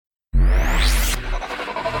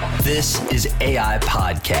This is AI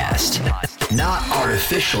Podcast. Not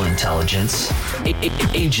artificial intelligence,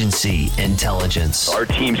 agency intelligence. Our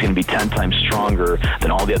team's going to be 10 times stronger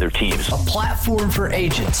than all the other teams. A platform for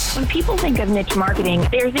agents. When people think of niche marketing,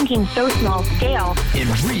 they're thinking so small scale. In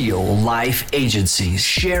real life agencies,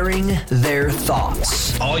 sharing their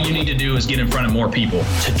thoughts. All you need to do is get in front of more people.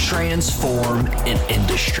 To transform an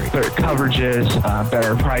industry. Better coverages,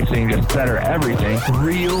 better pricing, just better everything.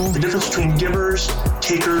 Real. The difference between givers,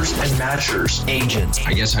 takers, and matchers. Agents.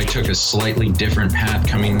 I guess I took a slightly different path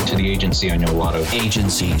coming to the agency I know a lot of.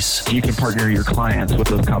 Agencies. You can partner your clients with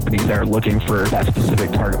those companies that are looking for that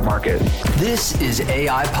specific target market. This is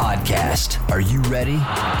AI Podcast. Are you ready?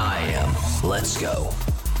 I am. Let's go.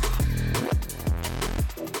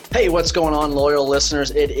 Hey, what's going on, loyal listeners?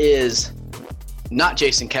 It is not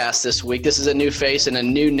Jason Cass this week. This is a new face and a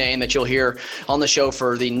new name that you'll hear on the show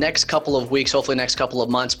for the next couple of weeks, hopefully next couple of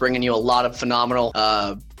months, bringing you a lot of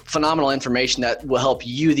phenomenal information that will help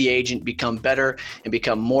you, the agent, become better and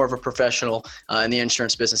become more of a professional in the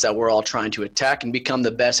insurance business that we're all trying to attack and become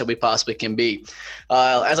the best that we possibly can be.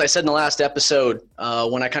 As I said in the last episode,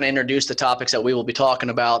 when I kind of introduced the topics that we will be talking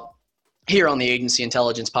about here on the Agency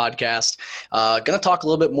Intelligence Podcast, going to talk a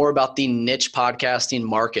little bit more about the niche podcasting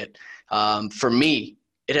market. For me,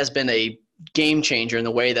 it has been a game changer in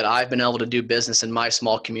the way that I've been able to do business in my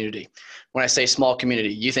small community. When I say small community,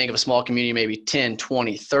 you think of a small community, maybe 10,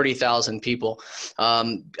 20, 30,000 people.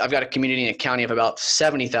 I've got a community in a county of about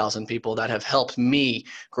 70,000 people that have helped me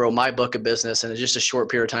grow my book of business in just a short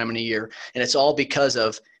period of time in a year. And it's all because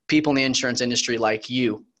of people in the insurance industry like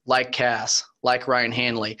you, like Cass, like Ryan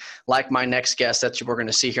Hanley, like my next guest that we're going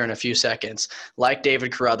to see here in a few seconds, like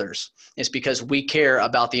David Carruthers. It's because we care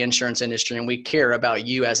about the insurance industry and we care about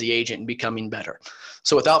you as the agent and becoming better.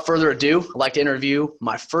 So without further ado, I'd like to interview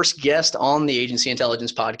my first guest on the Agency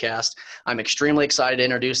Intelligence Podcast. I'm extremely excited to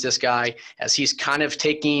introduce this guy as he's kind of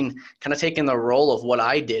taking the role of what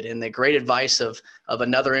I did and the great advice of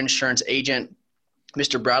another insurance agent,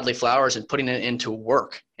 Mr. Bradley Flowers, and putting it into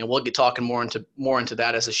work. And we'll get talking more into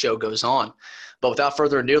that as the show goes on. But without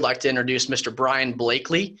further ado, I'd like to introduce Mr. Brian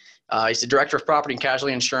Blakely. He's the Director of Property and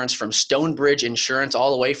Casualty Insurance from Stonebridge Insurance, all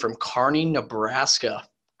the way from Kearney, Nebraska.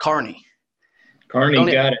 Kearney,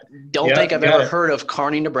 got it. Don't think I've ever heard of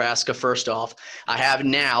Kearney, Nebraska, first off. I have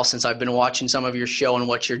now, since I've been watching some of your show and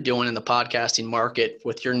what you're doing in the podcasting market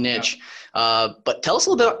with your niche. Yeah. But tell us a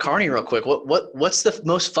little bit about Kearney real quick. What's the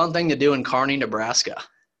most fun thing to do in Kearney, Nebraska?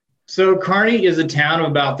 So Kearney is a town of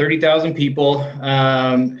about 30,000 people,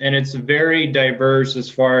 and it's very diverse as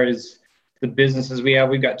far as the businesses we have.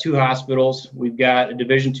 We've got 2 hospitals. We've got a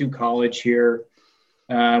Division II college here.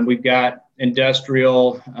 We've got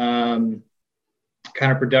industrial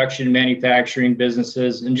kind of production, manufacturing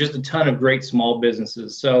businesses, and just a ton of great small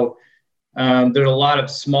businesses. So there's a lot of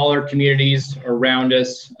smaller communities around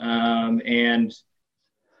us, and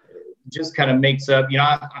just kind of makes up,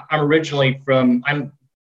 I'm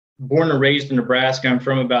born and raised in Nebraska. I'm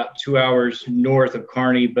from about 2 hours north of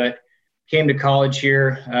Kearney, but came to college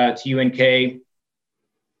here to UNK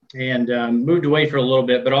and moved away for a little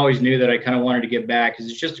bit, but always knew that I kind of wanted to get back because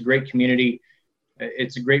it's just a great community.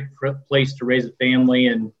 It's a great place to raise a family,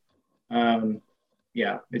 and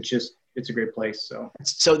it's a great place.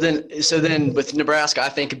 So then with Nebraska, I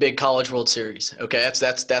think a big College World Series. Okay,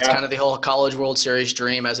 that's kind of the whole College World Series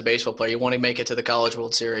dream as a baseball player. You want to make it to the College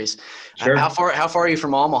World Series. Sure. How far are you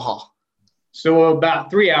from Omaha? So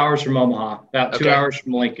about 3 hours from Omaha, about 2 hours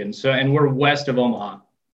from Lincoln. And we're west of Omaha.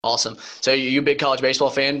 Awesome. So you a big college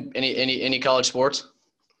baseball fan? Any college sports?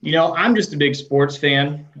 I'm just a big sports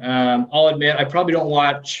fan. I'll admit I probably don't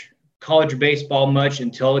watch college baseball much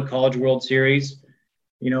until the College World Series.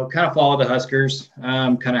 Kind of follow the Huskers,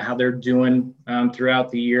 kind of how they're doing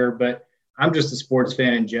throughout the year. But I'm just a sports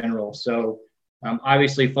fan in general. So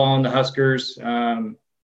obviously following the Huskers. The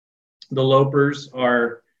Lopers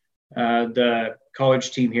are the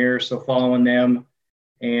college team here, so following them.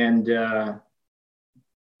 And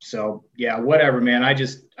whatever, man. I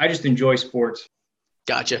just enjoy sports.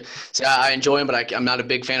 Gotcha. So I enjoy them, but I'm not a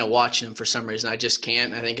big fan of watching them for some reason. I just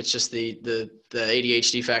can't. I think it's just the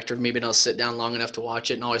ADHD factor of me being able to sit down long enough to watch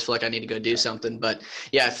it and always feel like I need to go do something. But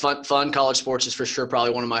yeah, fun college sports is for sure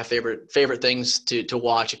probably one of my favorite things to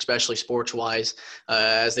watch, especially sports wise,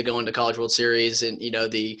 as they go into College World Series and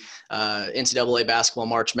the NCAA basketball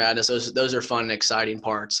March Madness. Those are fun and exciting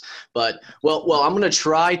parts. But well, I'm going to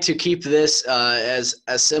try to keep this as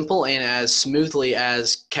simple and as smoothly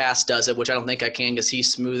as Cass does it, which I don't think I can because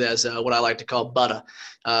he's smooth as what I like to call butter.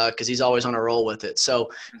 because he's always on a roll with it.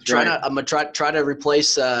 So I'm gonna try to replace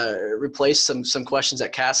some questions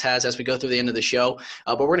that Cass has as we go through the end of the show.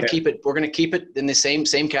 But we're gonna keep it in the same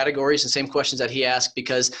categories and same questions that he asked,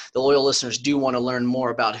 because the loyal listeners do want to learn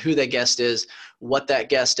more about who that guest is, what that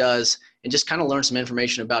guest does, and just kind of learn some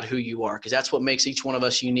information about who you are, because that's what makes each one of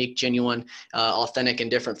us unique, genuine, authentic,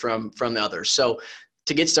 and different from the others. So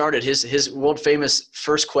to get started, his world famous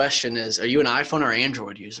first question is, are you an iPhone or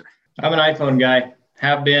Android user? I'm an iPhone guy.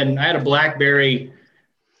 Have been. I had a BlackBerry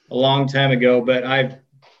a long time ago, but I've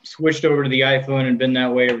switched over to the iPhone and been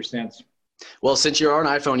that way ever since. Well, since you are an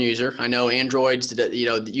iPhone user, I know Androids,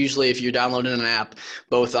 usually if you're downloading an app,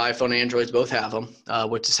 both iPhone and Androids both have them,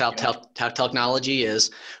 which is how technology is.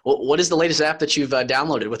 What is the latest app that you've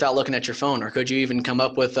downloaded without looking at your phone, or could you even come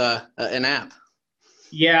up with an app?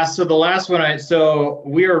 Yeah, so the last one,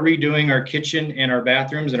 we are redoing our kitchen and our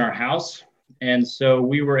bathrooms in our house. And so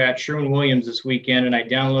we were at Sherwin-Williams this weekend, and I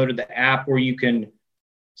downloaded the app where you can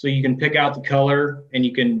pick out the color, and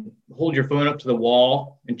you can hold your phone up to the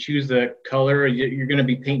wall and choose the color you're going to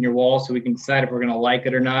be painting your wall, so we can decide if we're going to like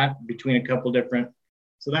it or not between a couple different.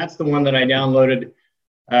 So that's the one that I downloaded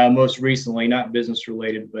most recently, not business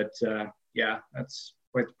related, but yeah, that's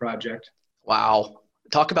quite the project. Wow.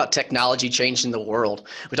 Talk about technology changing the world.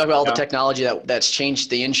 We talk about all the technology that's changed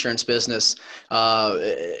the insurance business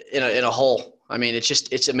in a whole. I mean,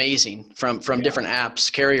 it's amazing from different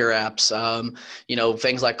apps, carrier apps,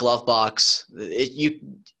 things like Glovebox.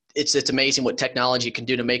 It's amazing what technology can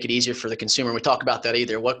do to make it easier for the consumer. We talk about that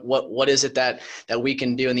either. What is it that we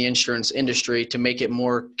can do in the insurance industry to make it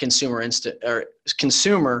more consumer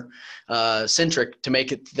centric, to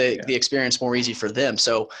make it the experience more easy for them.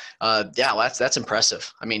 So that's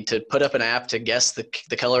impressive. I mean, to put up an app to guess the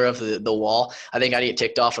color of the wall, I think I'd get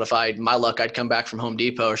ticked off. And if my luck, I'd come back from Home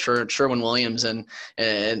Depot or Sherwin-Williams and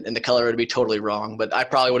the color would be totally wrong, but I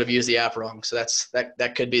probably would have used the app wrong. So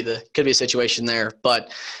that could be a situation there,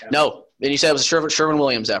 but no. And you said it was a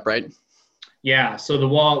Sherwin-Williams app, right? Yeah. So the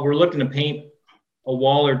wall, we're looking to paint a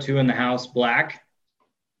wall or two in the house black.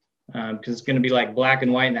 Because it's going to be like black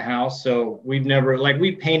and white in the house. So we've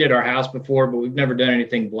painted our house before, but we've never done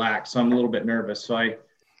anything black. So I'm a little bit nervous. So I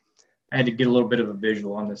had to get a little bit of a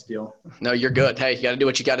visual on this deal. No, you're good. Hey, you got to do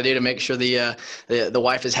what you got to do to make sure the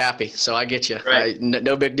wife is happy. So I get you. Right.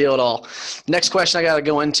 No big deal at all. Next question I got to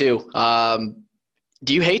go into.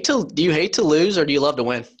 Do you hate to lose, or do you love to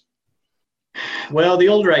win? Well, the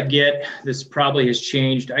older I get, this probably has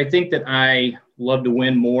changed. I think that I love to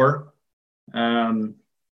win more.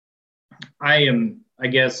 I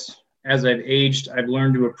guess, as I've aged, I've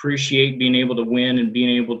learned to appreciate being able to win and being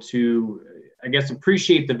able to, I guess,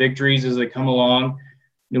 appreciate the victories as they come along,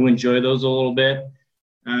 to enjoy those a little bit.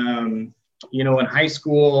 In high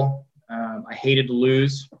school, I hated to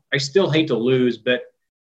lose. I still hate to lose, but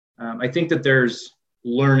I think that there's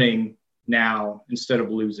learning now instead of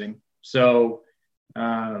losing. So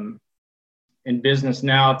in business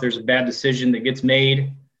now, if there's a bad decision that gets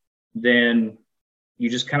made, then you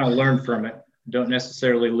just kind of learn from it. Don't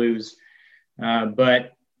necessarily lose.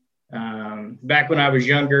 But back when I was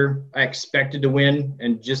younger, I expected to win.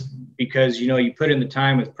 And just because, you put in the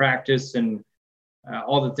time with practice and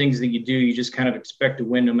all the things that you do, you just kind of expect to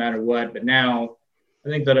win no matter what. But now I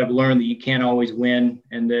think that I've learned that you can't always win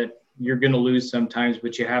and that you're going to lose sometimes,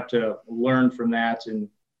 but you have to learn from that and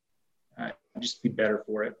just be better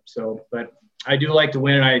for it. So, but I do like to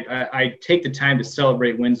win. And I take the time to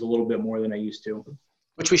celebrate wins a little bit more than I used to.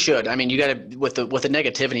 Which we should. I mean, you got to, with the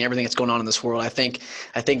negativity, everything that's going on in this world, I think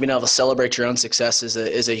being able to celebrate your own success is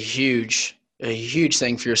a huge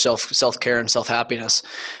thing for your self-care and self-happiness,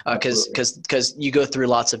 because you go through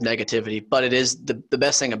lots of negativity. But it is the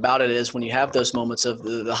best thing about it is when you have those moments of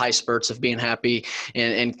the high spurts of being happy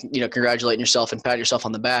and congratulating yourself and pat yourself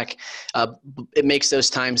on the back. It makes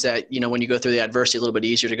those times that when you go through the adversity a little bit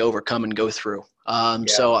easier to overcome and go through.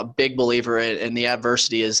 So a big believer in the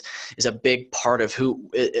adversity is a big part of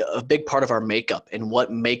our makeup and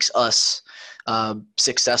what makes us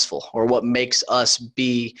successful, or what makes us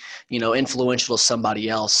be, influential to somebody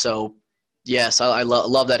else. So yes, I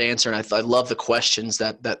love that answer. And I love the questions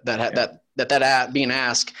that being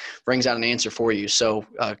asked brings out an answer for you. So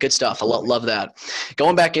good stuff. I love that.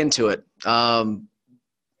 Going back into it.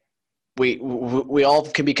 We all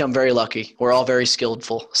can become very lucky. We're all very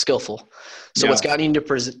skillful. So what's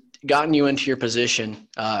gotten you into your position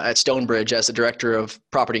at Stonebridge as the director of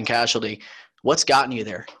property and casualty? What's gotten you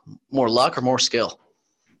there? More luck or more skill?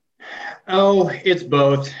 Oh, it's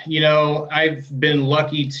both. I've been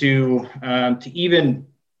lucky to even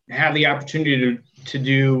have the opportunity to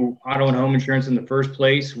do auto and home insurance in the first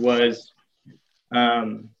place was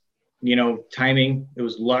timing. It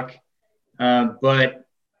was luck. But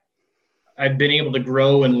I've been able to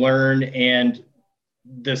grow and learn, and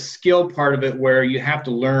the skill part of it where you have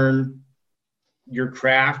to learn your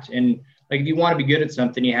craft. And like, if you want to be good at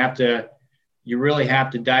something, you really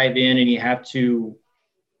have to dive in, and you have to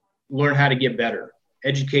learn how to get better,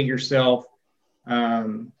 educate yourself,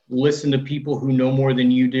 listen to people who know more than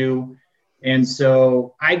you do. And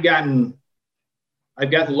so I've gotten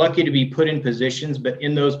lucky to be put in positions, but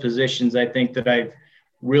in those positions, I think that I've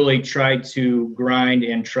really tried to grind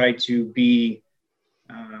and try to be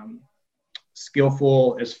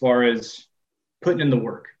skillful as far as putting in the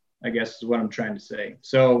work, I guess is what I'm trying to say.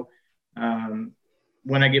 So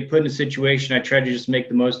when I get put in a situation, I try to just make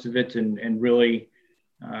the most of it and really,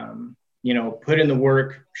 put in the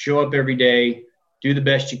work, show up every day, do the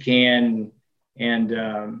best you can.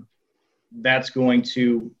 And that's going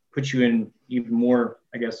to put you in even more,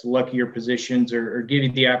 I guess, luckier positions or give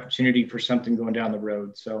you the opportunity for something going down the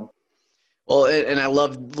road. So. Well, and I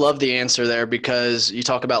love the answer there, because you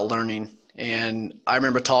talk about learning. And I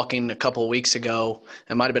remember talking a couple of weeks ago,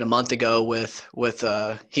 it might have been a month ago, with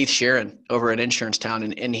Heath Sheeran over at Insurance Town.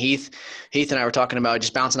 And Heath and I were talking about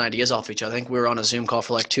just bouncing ideas off each other. I think we were on a Zoom call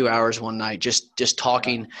for like 2 hours one night, just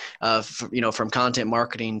talking, from content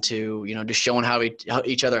marketing to, just showing how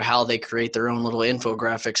each other, how they create their own little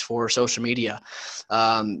infographics for social media.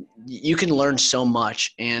 You can learn so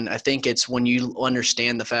much. And I think it's when you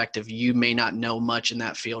understand the fact of you may not know much in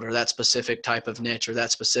that field or that specific type of niche or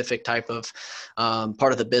that specific type of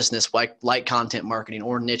part of the business, like content marketing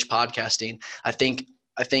or niche podcasting. I think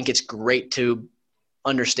it's great to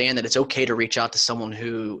understand that it's okay to reach out to someone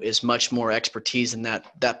who is much more expertise in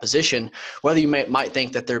that position, whether you might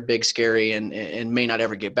think that they're big, scary, and may not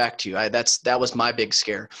ever get back to you. That was my big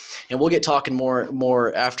scare. And we'll get talking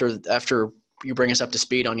more after you bring us up to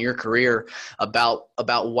speed on your career about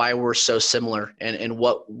why we're so similar and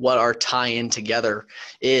what our tie-in together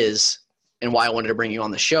is and why I wanted to bring you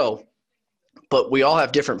on the show. But we all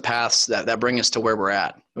have different paths that bring us to where we're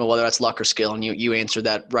at, whether that's luck or skill. And you answered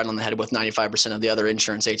that right on the head with 95% of the other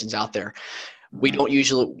insurance agents out there. We don't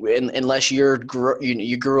usually, unless you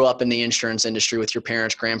grew up in the insurance industry with your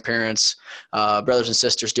parents, grandparents, brothers and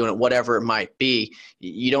sisters doing it, whatever it might be,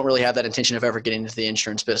 you don't really have that intention of ever getting into the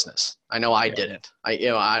insurance business. I know I didn't.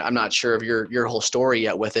 I'm not sure of your whole story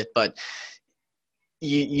yet with it, but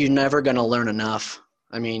you're never going to learn enough.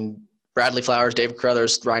 I mean, Bradley Flowers, David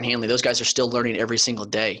Carruthers, Ryan Hanley, those guys are still learning every single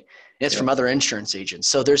day. And it's from other insurance agents.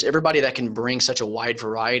 So there's everybody that can bring such a wide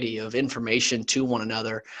variety of information to one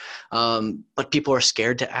another. But people are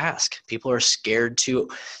scared to ask. People are scared to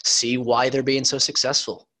see why they're being so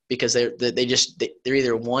successful, because they're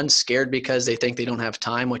either one, scared because they think they don't have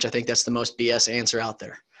time, which I think that's the most BS answer out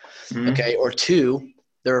there. Mm-hmm. Okay. Or two,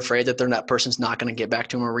 they're afraid that that person's not going to get back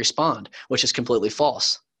to them or respond, which is completely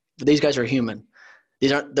false. But these guys are human.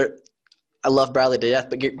 I love Bradley to death,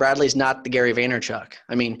 but Bradley's not the Gary Vaynerchuk.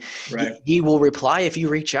 I mean, right. He will reply if you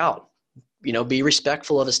reach out. Be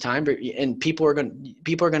respectful of his time, and people are going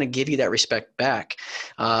to give you that respect back.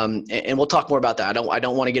 And we'll talk more about that. I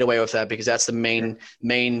don't want to get away with that, because that's the main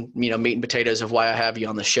meat and potatoes of why I have you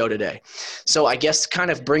on the show today. So I guess kind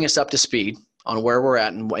of bring us up to speed on where we're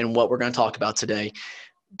at and what we're going to talk about today.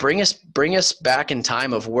 Bring us back in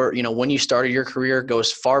time of where, when you started your career. Go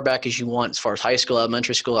as far back as you want, as far as high school,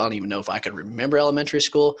 elementary school. I don't even know if I could remember elementary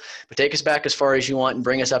school, but take us back as far as you want and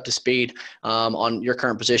bring us up to speed on your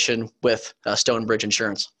current position with Stonebridge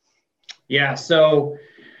Insurance. Yeah. So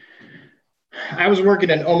I was working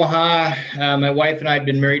in Omaha. My wife and I had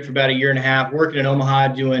been married for about a year and a half, working in Omaha,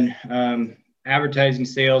 doing advertising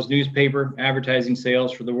sales, newspaper advertising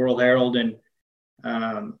sales for the World Herald. And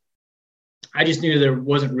I just knew there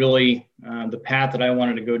wasn't really the path that I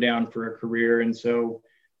wanted to go down for a career. And so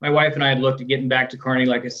my wife and I had looked at getting back to Kearney,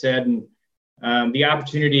 like I said, and the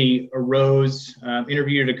opportunity arose,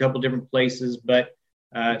 interviewed at a couple different places, but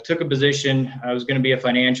took a position. I was going to be a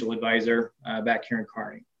financial advisor back here in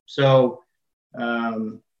Kearney. So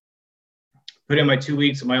put in my 2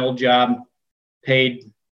 weeks at my old job,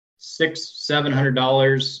 paid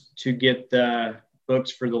 $700 to get the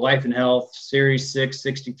books for the Life and Health, Series 6,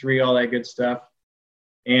 63, all that good stuff.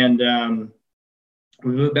 And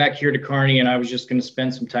we moved back here to Kearney, and I was just going to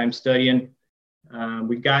spend some time studying.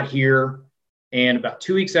 We got here, and about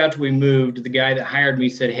 2 weeks after we moved, the guy that hired me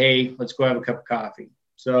said, "Hey, let's go have a cup of coffee."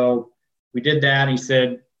 So we did that. He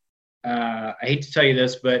said, I hate to tell you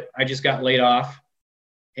this, but I just got laid off,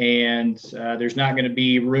 and there's not going to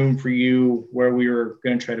be room for you where we were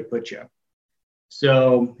going to try to put you.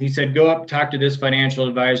 So he said, "Go up, talk to this financial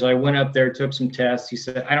advisor." I went up there, took some tests. He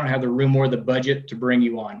said, "I don't have the room or the budget to bring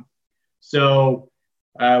you on." So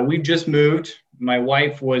We've just moved. My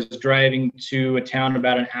wife was driving to a town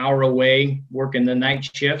about an hour away, working the night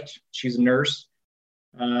shift. She's a nurse.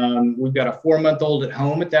 We've got a 4-month-old at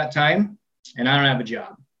home at that time, and I don't have a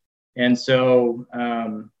job. And so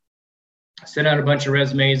I sent out a bunch of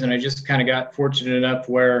resumes, and I just kind of got fortunate enough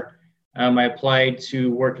where I applied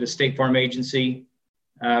to work at a State Farm agency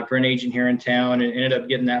for an agent here in town, and ended up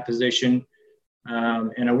getting that position.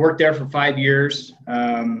 And I worked there for 5 years.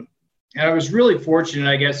 And I was really fortunate,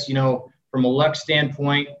 I guess, from a luck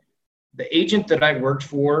standpoint. The agent that I worked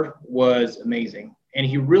for was amazing. And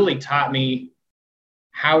he really taught me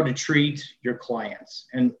how to treat your clients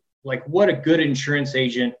and like what a good insurance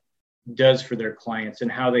agent does for their clients,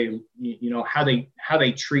 and how they, how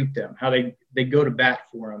they treat them, how they go to bat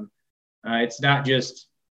for them. It's not just,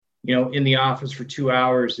 in the office for 2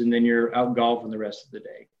 hours and then you're out golfing the rest of the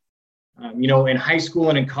day. In high school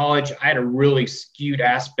and in college, I had a really skewed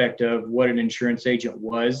aspect of what an insurance agent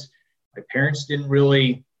was. My parents didn't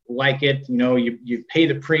really like it. You pay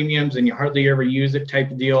the premiums and you hardly ever use it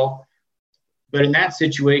type of deal. But in that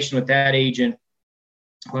situation with that agent,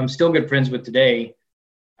 who I'm still good friends with today,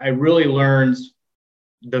 I really learned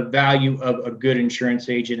the value of a good insurance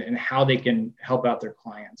agent and how they can help out their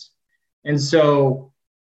clients. And so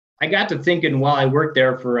I got to thinking while I worked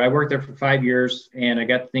there for 5 years, and I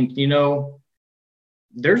got to think,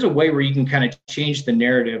 there's a way where you can kind of change the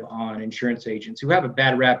narrative on insurance agents who have a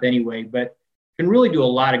bad rap anyway, but can really do a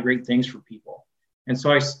lot of great things for people. And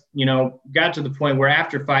so I, got to the point where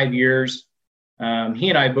after 5 years, he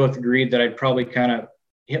and I both agreed that I'd probably kind of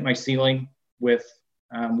hit my ceiling with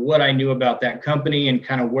what I knew about that company and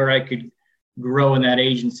kind of where I could grow in that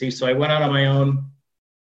agency. So I went out on my own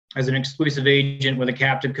as an exclusive agent with a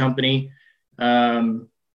captive company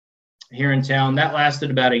here in town. That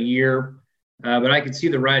lasted about a year, but I could see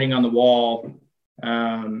the writing on the wall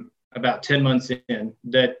about 10 months in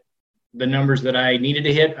that the numbers that I needed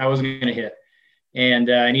to hit, I wasn't going to hit. And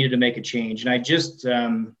I needed to make a change. And I just,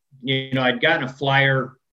 I'd gotten a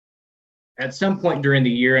flyer at some point during the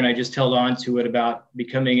year, and I just held on to it about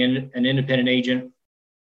becoming an independent agent.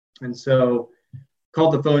 And so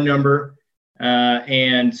called the phone number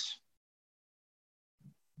and,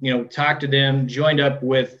 talked to them, joined up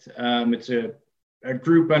with, it's a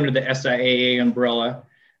group under the SIAA umbrella,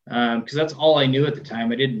 because that's all I knew at the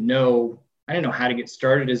time. I didn't know how to get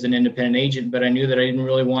started as an independent agent, but I knew that I didn't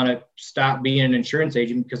really want to stop being an insurance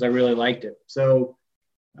agent because I really liked it. So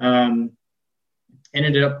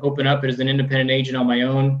ended up opening up as an independent agent on my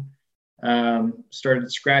own,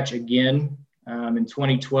 started scratch again in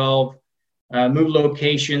 2012, moved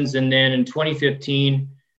locations. And then in 2015,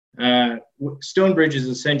 Stonebridge is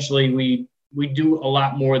essentially, we do a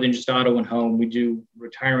lot more than just auto and home. We do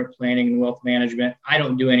retirement planning and wealth management. I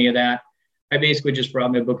don't do any of that. I basically just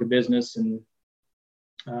brought my book of business and,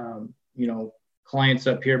 clients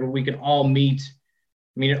up here, but we can all meet.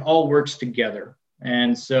 It all works together.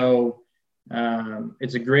 And so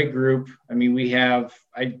it's a great group.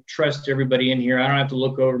 I trust everybody in here. I don't have to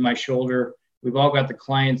look over my shoulder. We've all got the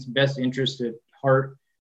client's best interest at heart.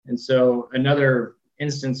 And so another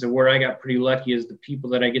instance of where I got pretty lucky is the people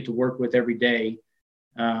that I get to work with every day.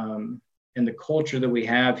 And the culture that we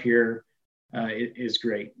have here is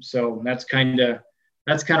great. So that's kind of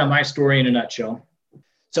my story in a nutshell.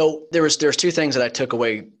 So there's two things that I took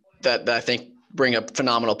away that I think bring up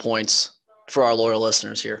phenomenal points for our loyal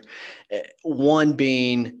listeners here. One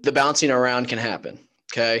being the bouncing around can happen.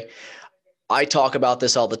 Okay. I talk about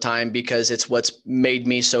this all the time because it's what's made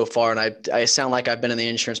me so far. And I sound like I've been in the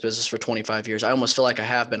insurance business for 25 years. I almost feel like I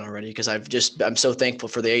have been already because I'm so thankful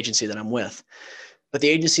for the agency that I'm with. But the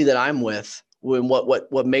agency that I'm with,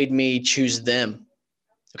 what made me choose them,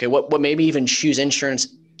 okay, what made me even choose insurance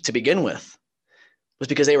to begin with was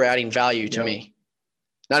because they were adding value to me,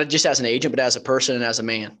 not just as an agent, but as a person and as a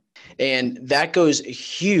man. And that goes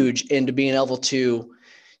huge into being able to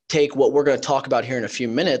take what we're going to talk about here in a few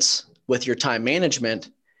minutes with your time management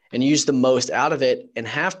and use the most out of it and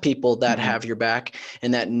have people that have your back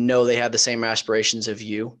and that know they have the same aspirations of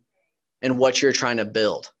you and what you're trying to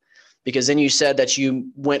build. Because then you said that you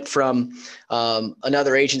went from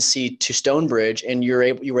another agency to Stonebridge and you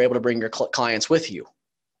were able to bring your clients with you,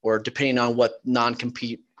 or depending on what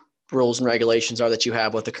non-compete rules and regulations are that you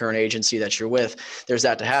have with the current agency that you're with, there's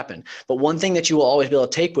that to happen. But one thing that you will always be able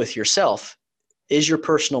to take with yourself is your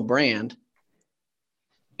personal brand.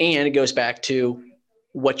 And it goes back to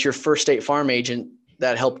what your first State Farm agent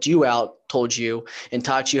that helped you out told you and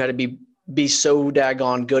taught you how to be so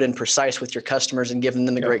daggone good and precise with your customers and giving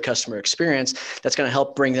them the great customer experience that's going to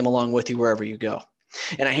help bring them along with you wherever you go.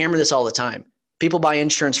 And I hammer this all the time. People buy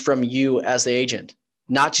insurance from you as the agent,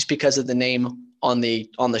 not just because of the name on the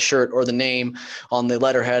shirt or the name on the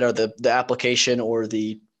letterhead or the application or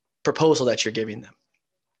the proposal that you're giving them.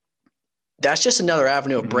 That's just another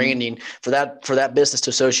avenue of branding for that business to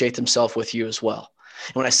associate themselves with you as well.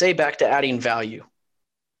 And when I say back to adding value,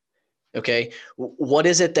 okay, what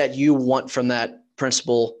is it that you want from that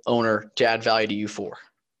principal owner to add value to you for?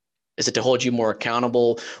 Is it to hold you more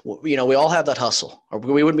accountable? We all have that hustle, or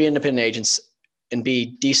we wouldn't be independent agents and be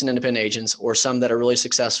decent independent agents, or some that are really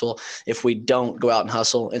successful if we don't go out and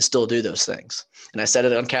hustle and still do those things. And I said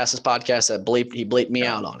it on Cass's podcast that he bleeped me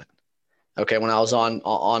out on it. Okay. When I was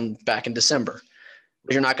on back in December,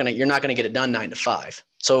 you're not going to get it done 9 to 5.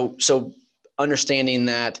 So understanding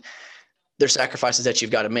that there's sacrifices that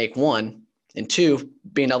you've got to make, one, and two,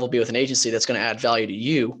 being able to be with an agency that's going to add value to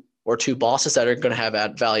you, or two bosses that are going to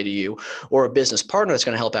add value to you, or a business partner that's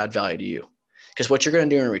going to help add value to you. Because what you're going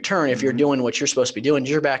to do in return, if you're doing what you're supposed to be doing,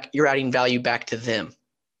 you're adding value back to them.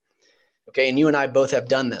 Okay. And you and I both have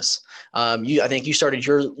done this. I think you started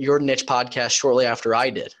your niche podcast shortly after I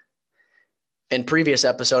did. In previous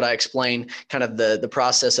episode, I explained kind of the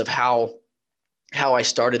process of how I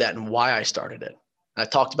started that and why I started it. I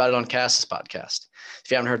talked about it on Cass's podcast.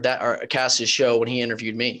 If you haven't heard that, or Cass's show when he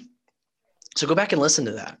interviewed me. So go back and listen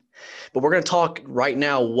to that. But we're going to talk right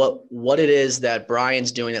now what it is that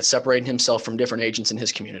Brian's doing that's separating himself from different agents in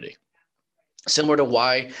his community. Similar to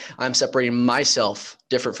why I'm separating myself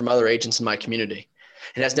different from other agents in my community.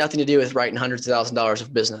 It has nothing to do with writing hundreds of thousands of dollars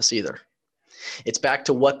of business either. It's back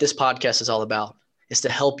to what this podcast is all about. It's to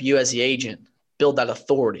help you as the agent build that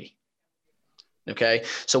authority. Okay.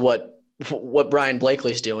 So what Brian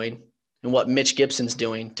Blakely's doing and what Mitch Gibson's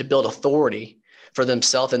doing to build authority for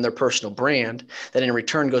themselves and their personal brand that in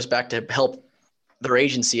return goes back to help their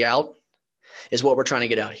agency out is what we're trying to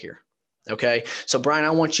get out here. Okay. So Brian,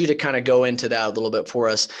 I want you to kind of go into that a little bit for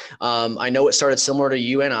us. I know it started similar to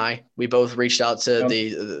you and I. We both reached out to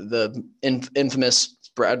the infamous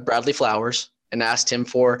Bradley Flowers and asked him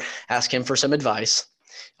for some advice.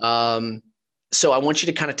 So I want you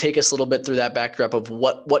to kind of take us a little bit through that backdrop of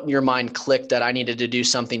what in your mind clicked that I needed to do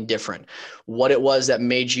something different, what it was that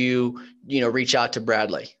made you, reach out to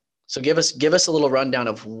Bradley. So give us a little rundown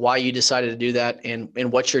of why you decided to do that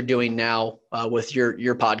and what you're doing now with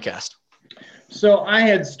your podcast. So I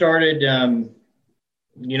had started,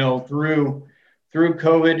 through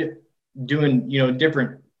COVID doing,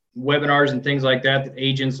 different webinars and things like that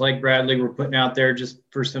agents like Bradley were putting out there just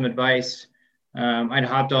for some advice. I'd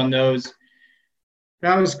hopped on those.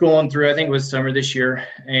 I was going through, I think it was summer this year,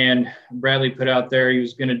 and Bradley put out there he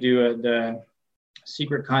was going to do the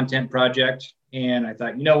secret content project. And I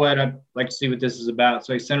thought, you know what, I'd like to see what this is about.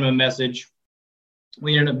 So I sent him a message.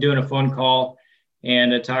 We ended up doing a phone call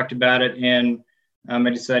and talked about it. And I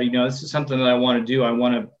decided, this is something that I want to do.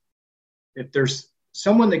 If there's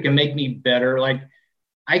someone that can make me better, like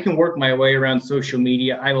I can work my way around social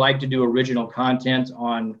media. I like to do original content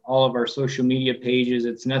on all of our social media pages.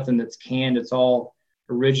 It's nothing that's canned. It's all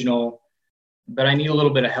original, but I need a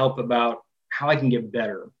little bit of help about how I can get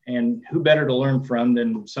better. And who better to learn from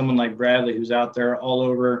than someone like Bradley, who's out there all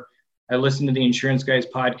over. I listen to the Insurance Guys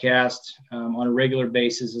podcast on a regular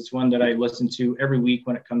basis. It's one that I listen to every week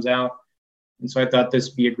when it comes out. And so I thought this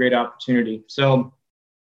would be a great opportunity. So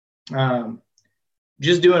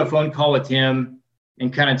just doing a phone call with him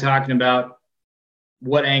and kind of talking about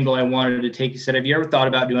what angle I wanted to take. He said, have you ever thought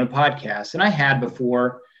about doing a podcast? And I had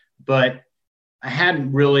before, but I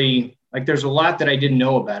hadn't really, there's a lot that I didn't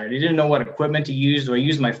know about it. I didn't know what equipment to use. Do I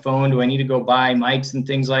use my phone? Do I need to go buy mics and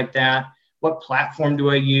things like that? What platform do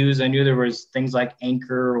I use? I knew there was things like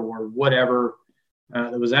Anchor or whatever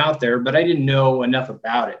that was out there, but I didn't know enough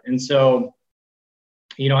about it. And so,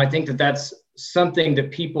 I think that that's something that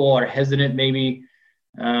people are hesitant maybe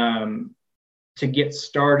to get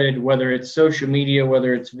started, whether it's social media,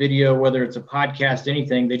 whether it's video, whether it's a podcast,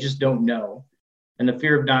 anything, they just don't know. And the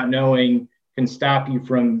fear of not knowing can stop you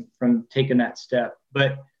from taking that step.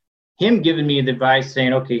 But him giving me the advice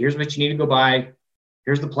saying, okay, here's what you need to go buy.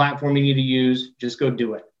 Here's the platform you need to use. Just go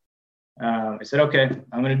do it. I said, okay,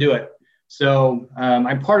 I'm going to do it. So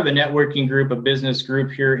I'm part of a networking group, a business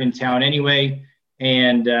group here in town anyway.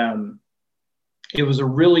 And it was a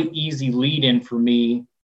really easy lead in for me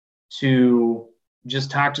to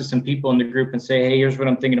just talk to some people in the group and say, hey, here's what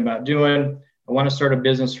I'm thinking about doing. I want to start a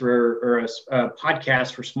business or a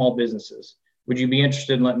podcast for small businesses. Would you be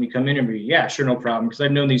interested in letting me come interview you? Yeah, sure, no problem, because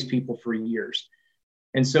I've known these people for years.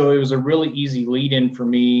 And so it was a really easy lead in for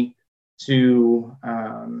me to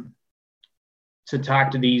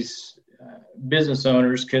talk to these business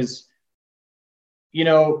owners because,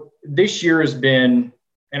 this year has been,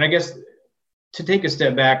 and I guess to take a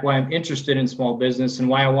step back, why I'm interested in small business and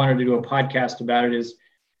why I wanted to do a podcast about it is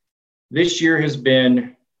this year has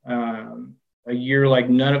been a year like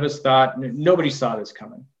none of us thought. Nobody saw this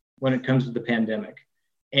coming when it comes to the pandemic.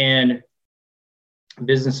 And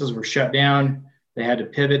businesses were shut down. They had to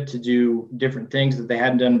pivot to do different things that they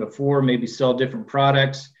hadn't done before, maybe sell different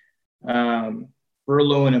products,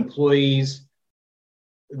 furloughing employees.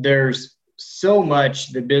 There's so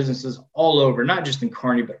much that businesses all over, not just in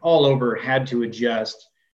Kearney, but all over, had to adjust,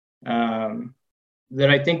 that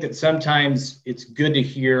I think that sometimes it's good to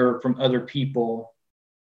hear from other people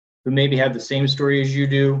who maybe have the same story as you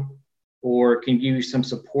do, or can give you some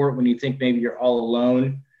support when you think maybe you're all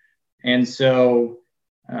alone. And so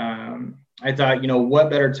I thought, what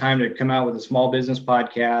better time to come out with a small business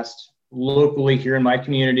podcast locally here in my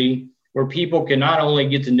community, where people can not only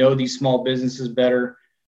get to know these small businesses better,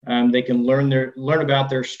 they can learn about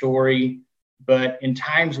their story, but in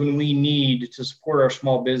times when we need to support our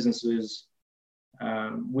small businesses,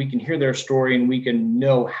 we can hear their story and we can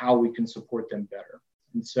know how we can support them better.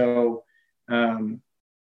 And so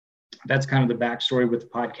that's kind of the backstory with the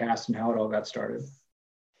podcast and how it all got started.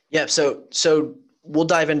 Yeah. So we'll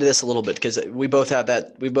dive into this a little bit because we both have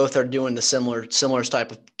that. We both are doing the similar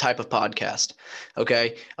type of podcast.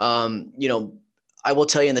 Okay. I will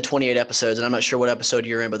tell you in the 28 episodes, and I'm not sure what episode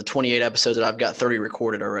you're in, but the 28 episodes that I've got 30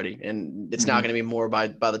 recorded already, and it's not going to be more by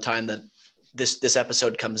the time that this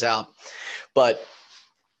episode comes out. But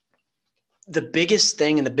the biggest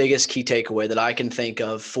thing and the biggest key takeaway that I can think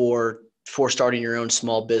of for starting your own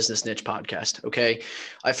small business niche podcast. Okay.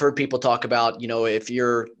 I've heard people talk about, if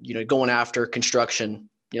you're, going after construction,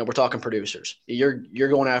 we're talking producers, you're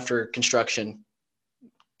going after construction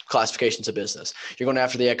classifications of business. You're going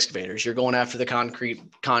after the excavators. You're going after the concrete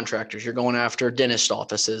contractors. You're going after dentist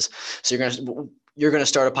offices. So you're going to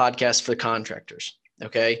start a podcast for the contractors.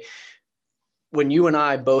 Okay. When you and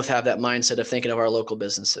I both have that mindset of thinking of our local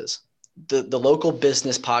businesses, the local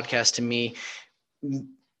business podcast, to me,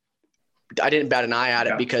 I didn't bat an eye at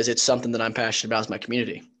it because it's something that I'm passionate about as my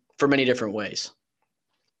community for many different ways.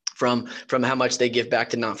 From how much they give back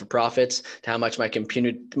to not-for-profits, to how much my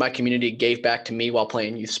community gave back to me while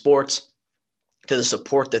playing youth sports, to the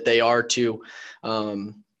support that they are to,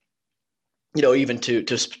 even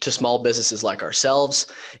to small businesses like ourselves.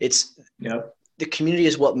 The community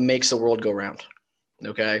is what makes the world go round.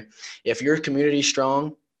 Okay. If your community is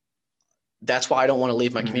strong, that's why I don't want to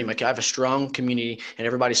leave my community. I have a strong community and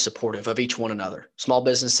everybody's supportive of each one another, small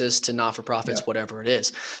businesses to not-for-profits, whatever it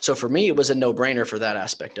is. So for me, it was a no-brainer for that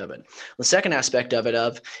aspect of it. The second aspect of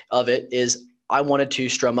it is I wanted to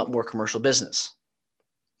strum up more commercial business.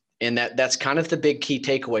 And that's kind of the big key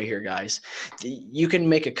takeaway here, guys. You can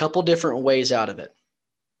make a couple different ways out of it.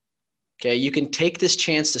 Okay, you can take this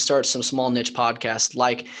chance to start some small niche podcasts,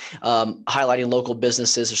 like highlighting local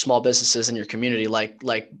businesses or small businesses in your community,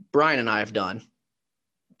 like Brian and I have done,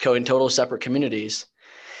 in total separate communities,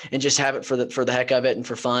 and just have it for the heck of it and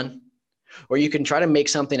for fun. Or you can try to make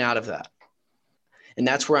something out of that, and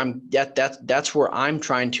that's where I'm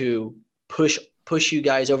trying to push you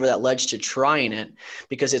guys over that ledge to trying it,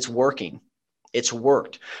 because it's working. It's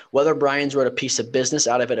worked. Whether Brian's wrote a piece of business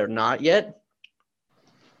out of it or not yet,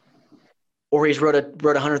 or he's wrote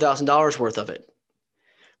 $100,000 worth of it,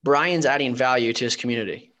 Brian's adding value to his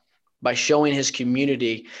community by showing his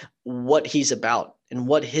community what he's about and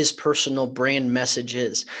what his personal brand message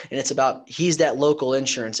is. And it's about, he's that local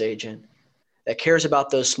insurance agent that cares about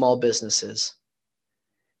those small businesses.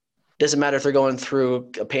 Doesn't matter if they're going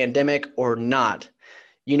through a pandemic or not.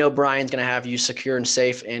 Brian's going to have you secure and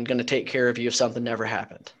safe and going to take care of you if something never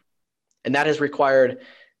happened. And that has required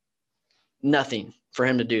nothing for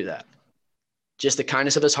him to do that. Just the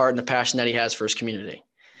kindness of his heart and the passion that he has for his community.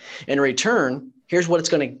 In return, here's what it's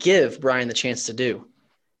going to give Brian the chance to do.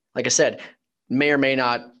 Like I said, may or may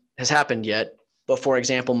not has happened yet, but for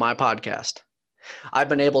example, my podcast, I've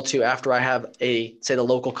been able to, after I have the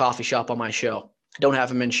local coffee shop on my show, don't have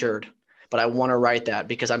him insured, but I want to write that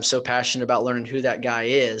because I'm so passionate about learning who that guy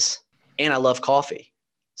is, and I love coffee.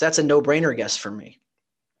 So that's a no-brainer guess for me,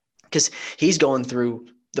 because he's going through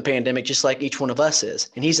the pandemic just like each one of us is,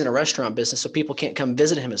 and he's in a restaurant business, so people can't come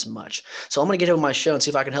visit him as much. So I'm going to get him on my show and see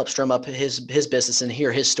if I can help strum up his business and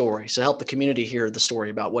hear his story, so help the community hear the story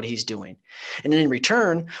about what he's doing. And then in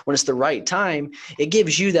return, when it's the right time, it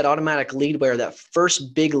gives you that automatic lead where that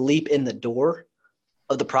first big leap in the door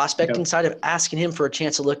of the prospecting side of asking him for a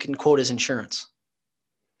chance to look and quote his insurance.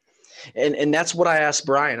 And that's what I asked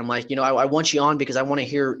Brian. I'm like, I want you on because I want to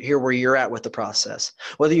hear where you're at with the process,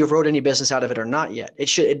 whether you've wrote any business out of it or not yet.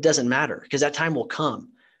 It doesn't matter, because that time will come,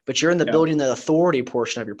 but you're in the building the authority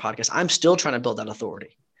portion of your podcast. I'm still trying to build that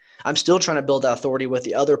authority. I'm still trying to build that authority with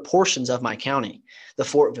the other portions of my county, the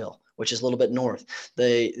Fortville, which is a little bit north,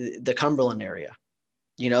 the Cumberland area,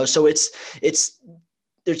 so it's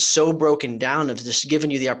so broken down of just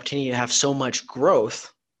giving you the opportunity to have so much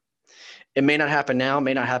growth. It may not happen now, it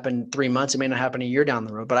may not happen 3 months, it may not happen a year down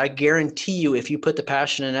the road, but I guarantee you, if you put the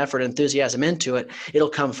passion and effort and enthusiasm into it, it'll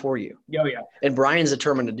come for you. Oh, yeah. And Brian's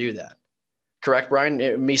determined to do that. Correct,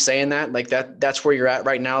 Brian? Me saying that, like that's where you're at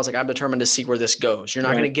right now. Is like, I'm determined to see where this goes. You're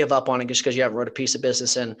not going to give up on it just because you haven't wrote a piece of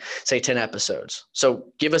business in, say, 10 episodes. So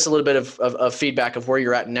give us a little bit of feedback of where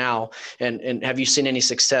you're at now. And have you seen any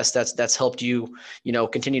success that's helped you,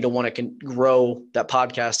 continue to want to grow that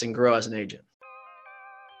podcast and grow as an agent?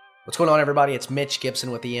 What's going on, everybody? It's Mitch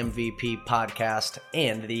Gibson with the MVP Podcast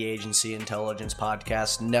and the Agency Intelligence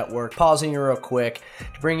Podcast Network. Pausing you real quick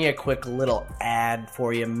to bring you a quick little ad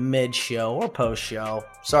for you mid-show or post-show.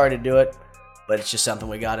 Sorry to do it, but it's just something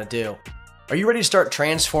we got to do. Are you ready to start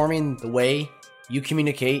transforming the way you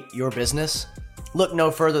communicate your business? Look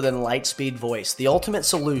no further than Lightspeed Voice, the ultimate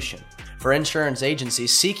solution for insurance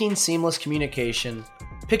agencies seeking seamless communication.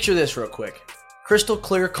 Picture this real quick. Crystal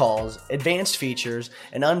clear calls, advanced features,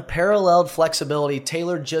 and unparalleled flexibility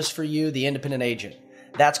tailored just for you, the independent agent.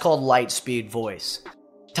 That's called Lightspeed Voice.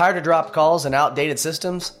 Tired of dropped calls and outdated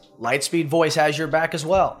systems? Lightspeed Voice has your back as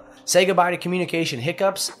well. Say goodbye to communication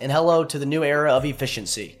hiccups and hello to the new era of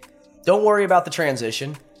efficiency. Don't worry about the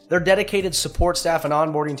transition. Their dedicated support staff and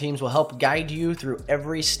onboarding teams will help guide you through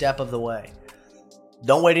every step of the way.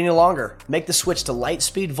 Don't wait any longer. Make the switch to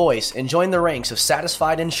Lightspeed Voice and join the ranks of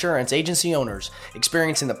satisfied insurance agency owners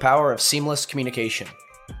experiencing the power of seamless communication.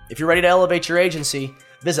 If you're ready to elevate your agency,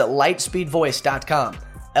 visit lightspeedvoice.com,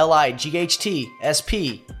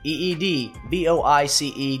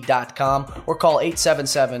 lightspeedvoice.com, or call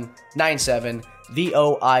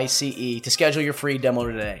 877-97-VOICE to schedule your free demo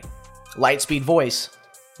today. Lightspeed Voice,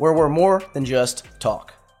 where we're more than just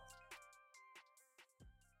talk.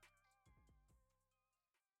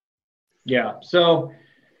 Yeah. So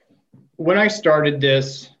when I started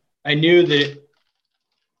this, I knew that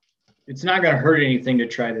it's not going to hurt anything to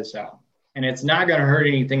try this out. And it's not going to hurt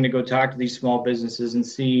anything to go talk to these small businesses and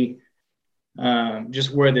see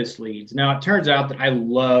just where this leads. Now, it turns out that I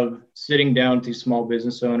love sitting down with these small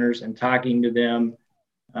business owners and talking to them.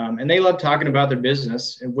 And they love talking about their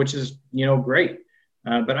business, which is, great.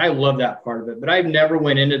 But I love that part of it. But I've never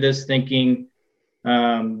went into this thinking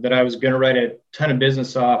that I was going to write a ton of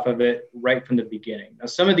business off of it right from the beginning. Now,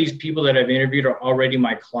 some of these people that I've interviewed are already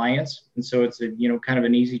my clients. And so it's a, kind of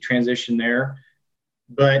an easy transition there.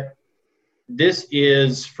 But this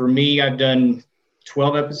is, for me, I've done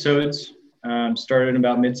 12 episodes, started in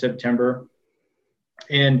about mid-September.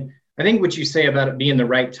 And I think what you say about it being the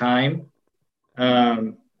right time,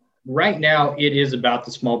 right now it is about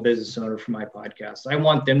the small business owner for my podcast. I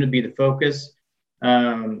want them to be the focus.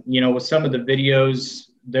 With some of the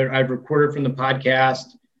videos that I've recorded from the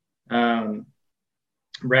podcast,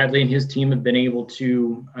 Bradley and his team have been able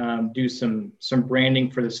to do some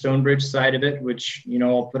branding for the Stonebridge side of it, which,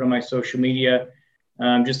 I'll put on my social media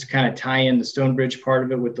just to kind of tie in the Stonebridge part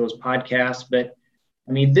of it with those podcasts. But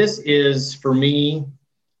I mean, this is, for me,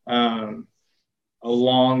 a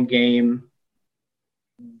long game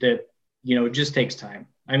that, it just takes time.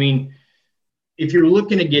 I mean, if you're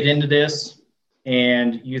looking to get into this,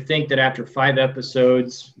 and you think that after 5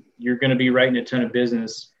 episodes, you're going to be writing a ton of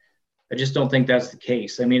business, I just don't think that's the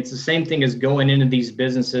case. I mean, it's the same thing as going into these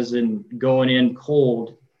businesses and going in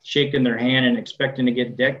cold, shaking their hand and expecting to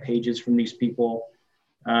get deck pages from these people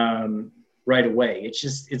right away.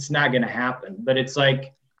 It's not going to happen. But it's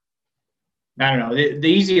like, I don't know, the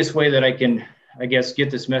easiest way that I can, I guess, get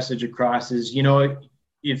this message across is,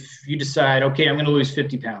 if you decide, okay, I'm going to lose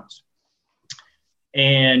 50 pounds,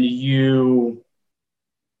 and you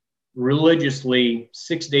religiously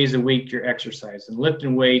 6 days a week you're exercising,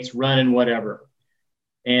 lifting weights, running, whatever,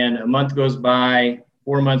 and a month goes by,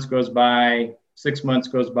 4 months goes by, 6 months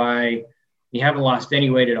goes by, you haven't lost any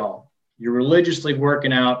weight at all. You're religiously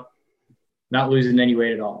working out, not losing any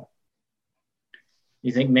weight at all.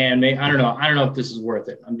 You think, man, I don't know if this is worth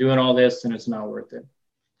it. I'm doing all this and it's not worth it.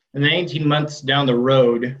 And then 18 months down the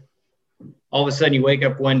road, all of a sudden you wake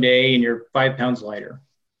up one day and you're 5 pounds lighter.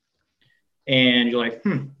 And you're like,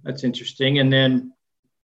 that's interesting. And then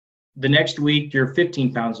the next week you're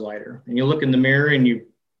 15 pounds lighter. And you look in the mirror and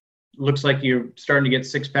looks like you're starting to get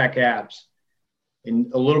 6-pack abs.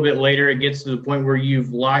 And a little bit later, it gets to the point where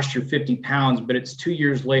you've lost your 50 pounds, but it's 2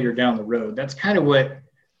 years later down the road. That's kind of what,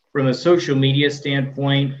 from a social media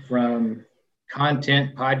standpoint, from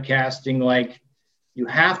content, podcasting, like, you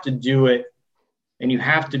have to do it. And you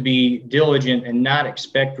have to be diligent and not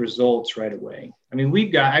expect results right away. I mean,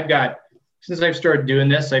 since I've started doing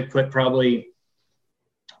this, I've put probably,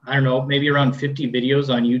 I don't know, maybe around 50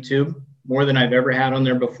 videos on YouTube, more than I've ever had on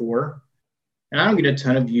there before. And I don't get a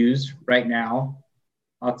ton of views right now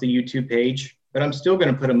off the YouTube page, but I'm still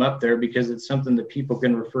going to put them up there because it's something that people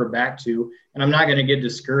can refer back to. And I'm not going to get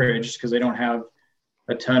discouraged because I don't have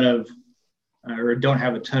a ton of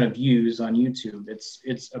views on YouTube.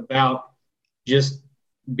 It's about just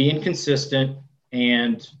being consistent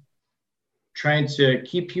and trying to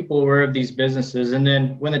keep people aware of these businesses. And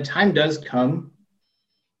then when the time does come,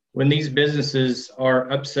 when these businesses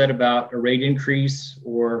are upset about a rate increase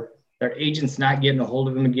or their agent's not getting a hold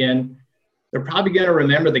of them again, they're probably going to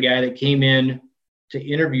remember the guy that came in to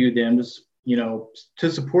interview them,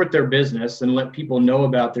 to support their business and let people know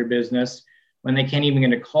about their business when they can't even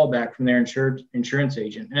get a call back from their insurance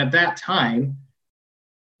agent. And at that time,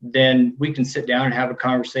 then we can sit down and have a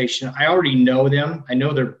conversation. I already know them. I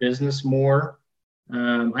know their business more.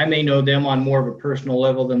 I may know them on more of a personal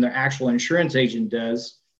level than their actual insurance agent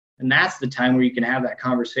does. And that's the time where you can have that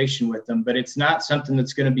conversation with them. But it's not something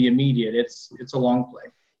that's going to be immediate. It's a long play.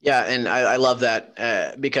 Yeah, and I love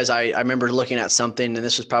that because I remember looking at something, and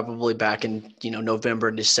this was probably back in November,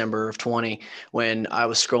 December of 20, when I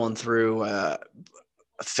was scrolling through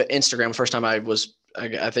Instagram. The first time I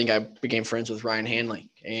think I became friends with Ryan Hanley,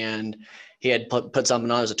 and he had put something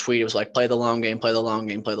on as a tweet. It was like, play the long game, play the long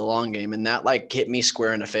game, play the long game. And that like hit me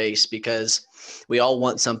square in the face because we all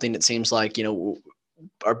want something that seems like,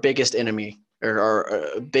 our biggest enemy or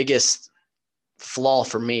our biggest flaw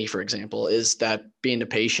for me, for example, is that being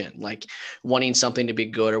impatient, like wanting something to be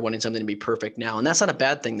good or wanting something to be perfect now. And that's not a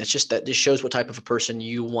bad thing. That just shows what type of a person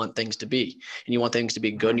you want things to be. And you want things to be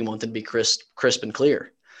good and you want them to be crisp and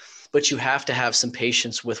clear. But you have to have some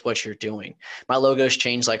patience with what you're doing. My logo's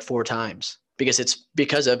changed like 4 times because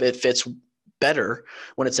it fits better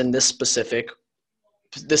when it's in this specific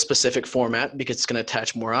format because it's going to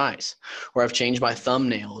attach more eyes. Or I've changed my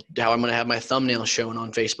thumbnail, how I'm going to have my thumbnail shown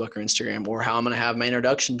on Facebook or Instagram, or how I'm going to have my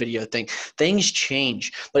introduction video thing. Things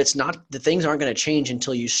change, but the things aren't going to change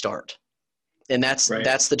until you start. And that's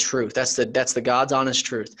the truth. That's the God's honest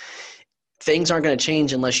truth. Things aren't going to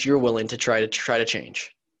change unless you're willing to try to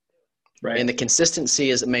change. Right. And the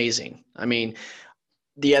consistency is amazing. I mean,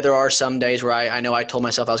 there are some days where I know I told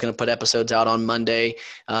myself I was going to put episodes out on Monday,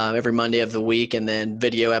 every Monday of the week, and then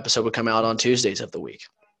video episode would come out on Tuesdays of the week.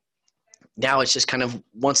 Now it's just kind of,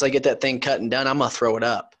 once I get that thing cut and done, I'm going to throw it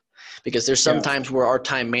up because there's some times where our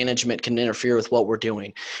time management can interfere with what we're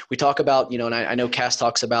doing. We talk about, and I know Cass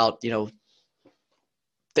talks about,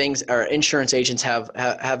 things, our insurance agents have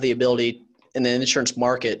the ability in the insurance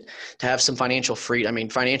market to have some financial freedom. I mean,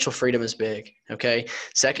 financial freedom is big. Okay.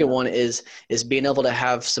 Second one is being able to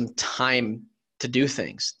have some time to do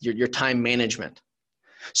things, your time management.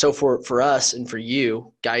 So for us and for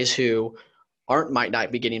you guys who might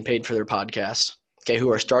not be getting paid for their podcast, okay,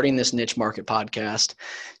 who are starting this niche market podcast,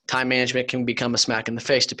 time management can become a smack in the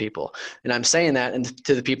face to people. And I'm saying that and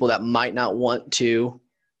to the people that might not want to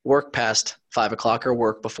work past 5 o'clock or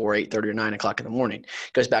work before 8:30 or 9 o'clock in the morning.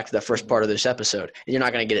 It goes back to the first part of this episode. And you're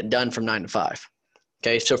not going to get it done from 9 to 5.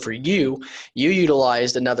 Okay. So for you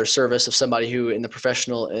utilized another service of somebody who in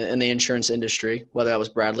the insurance industry, whether that was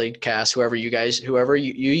Bradley, Cass, whoever you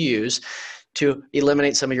use, to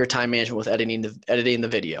eliminate some of your time management with editing the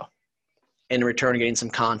video. In return, getting some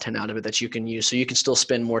content out of it that you can use so you can still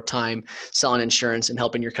spend more time selling insurance and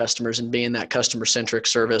helping your customers and being that customer-centric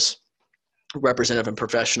service representative and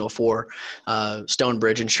professional for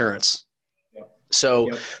Stonebridge Insurance. So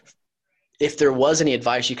if there was any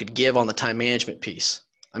advice you could give on the time management piece,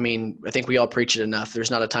 I mean, I think we all preach it enough.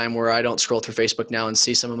 There's not a time where I don't scroll through Facebook now and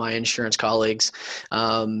see some of my insurance colleagues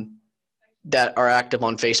that are active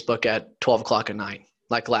on Facebook at 12 o'clock at night,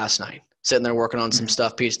 like last night, sitting there working on some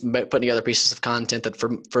stuff, putting together pieces of content that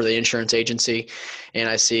for the insurance agency. And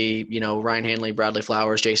I see, Ryan Hanley, Bradley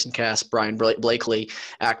Flowers, Jason Cass, Brian Blakely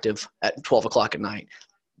active at 12 o'clock at night.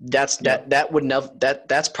 That's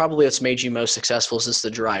probably what's made you most successful is just the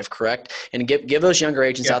drive, correct? And give those younger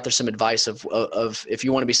agents out there some advice of if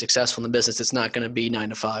you want to be successful in the business, it's not going to be 9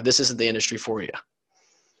 to 5. This isn't the industry for you.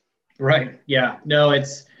 Right. Yeah. No,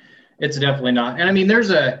 it's definitely not. And I mean,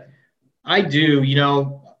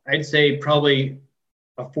 I'd say probably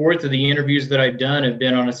a fourth of the interviews that I've done have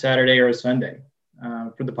been on a Saturday or a Sunday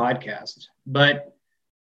for the podcast. But,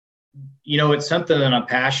 it's something that I'm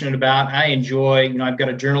passionate about. I enjoy, I've got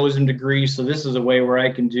a journalism degree. So this is a way where I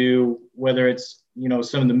can do, whether it's,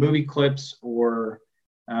 some of the movie clips or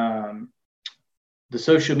the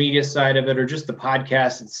social media side of it or just the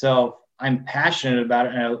podcast itself. I'm passionate about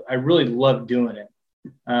it and I really love doing it.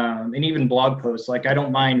 And even blog posts, like I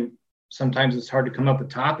don't mind sometimes it's hard to come up with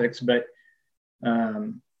topics, but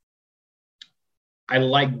I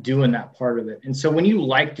like doing that part of it. And so when you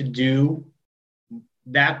like to do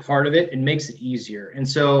that part of it, it makes it easier. And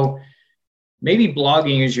so maybe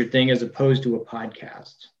blogging is your thing as opposed to a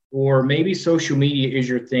podcast, or maybe social media is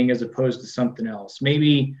your thing as opposed to something else.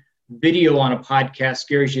 Maybe video on a podcast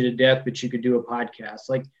scares you to death, but you could do a podcast.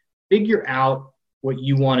 Like, figure out what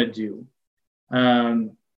you want to do,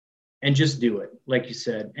 and just do it, like you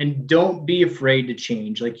said. And don't be afraid to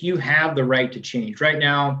change. Like, you have the right to change. Right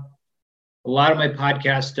now, a lot of my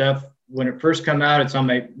podcast stuff, when it first come out, it's on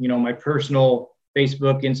my, my personal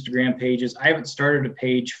Facebook, Instagram pages. I haven't started a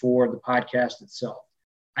page for the podcast itself.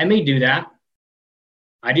 I may do that.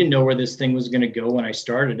 I didn't know where this thing was going to go when I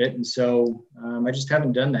started it. And so I just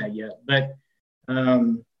haven't done that yet. But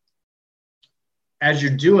as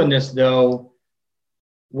you're doing this, though,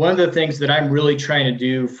 one of the things that I'm really trying to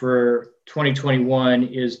do for 2021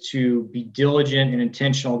 is to be diligent and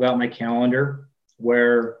intentional about my calendar,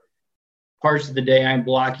 where parts of the day I'm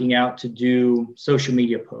blocking out to do social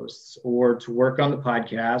media posts or to work on the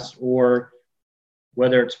podcast, or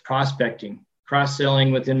whether it's prospecting,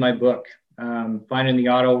 cross-selling within my book, finding the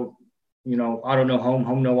auto no home,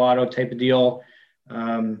 home no auto type of deal,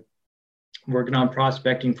 working on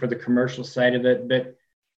prospecting for the commercial side of it. But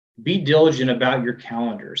be diligent about your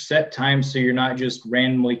calendar. Set times so you're not just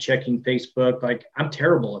randomly checking Facebook. Like, I'm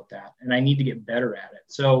terrible at that, and I need to get better at it.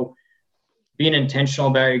 So being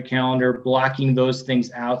intentional about your calendar, blocking those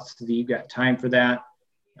things out so that you've got time for that.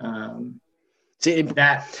 Brian,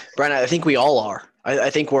 I think we all are.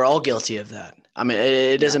 I think we're all guilty of that. I mean,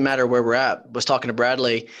 it doesn't matter where we're at. I was talking to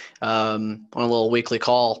Bradley on a little weekly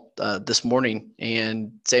call this morning,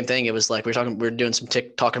 and same thing. It was like we were doing some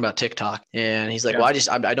talking about TikTok, and he's like, "Well,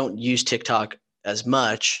 I don't use TikTok as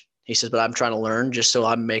much." He says, "But I'm trying to learn just so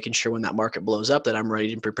I'm making sure when that market blows up that I'm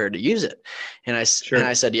ready and prepared to use it." And I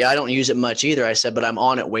said, "Yeah, I don't use it much either." I said, "But I'm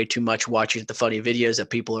on it way too much watching the funny videos that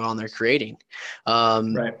people are on there creating."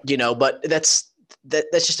 But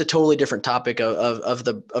that's just a totally different topic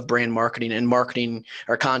of brand marketing and marketing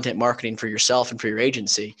or content marketing for yourself and for your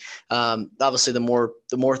agency. Obviously, the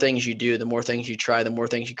more things you do, the more things you try, the more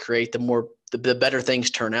things you create, the better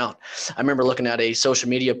things turn out. I remember looking at a social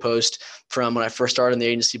media post from when I first started in the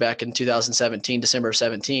agency back in 2017, December of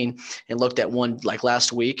 17, and looked at one like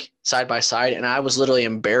last week side by side, and I was literally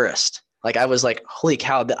embarrassed. Like, I was like, holy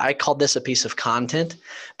cow, I called this a piece of content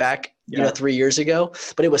back 3 years ago,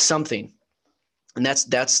 but it was something. And that's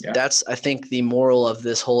I think the moral of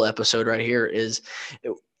this whole episode right here is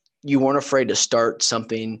you weren't afraid to start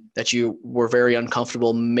something that you were very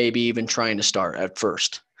uncomfortable, maybe even trying to start at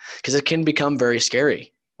first, because it can become very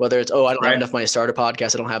scary. Whether it's, I don't have enough money to start a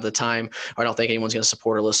podcast, I don't have the time, or I don't think anyone's going to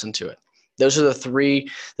support or listen to it. Those are the three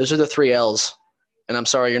L's. And I'm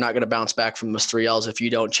sorry, you're not going to bounce back from those 3 L's if you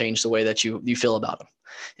don't change the way that you feel about them.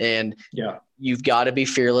 And you've got to be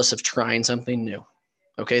fearless of trying something new.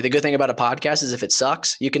 Okay. The good thing about a podcast is if it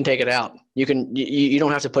sucks, you can take it out. You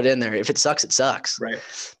don't have to put it in there. If it sucks, it sucks. Right.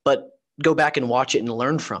 But go back and watch it and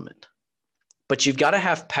learn from it. But you've got to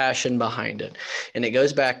have passion behind it. And it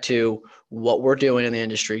goes back to what we're doing in the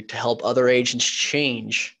industry to help other agents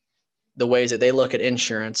change the ways that they look at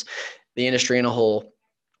insurance, the industry in a whole,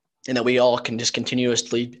 and that we all can just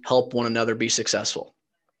continuously help one another be successful.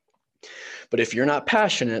 But if you're not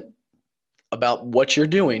passionate about what you're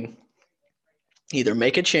doing, either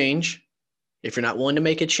make a change. If you're not willing to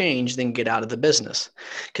make a change, then get out of the business,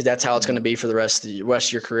 because that's how it's going to be for the rest of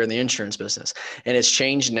your career in the insurance business. And it's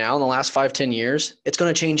changed now in the last 5-10 years. It's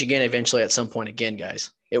going to change again eventually at some point again,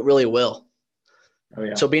 guys. It really will. Oh,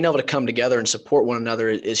 yeah. So being able to come together and support one another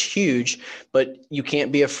is huge, but you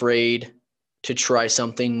can't be afraid to try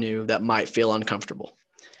something new that might feel uncomfortable.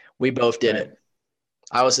 We both did it.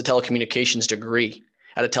 I was a telecommunications degree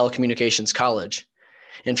at a telecommunications college.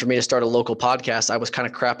 And for me to start a local podcast, I was kind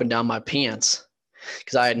of crapping down my pants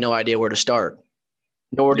because I had no idea where to start.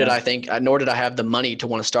 Nor did I have the money to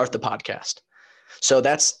want to start the podcast. So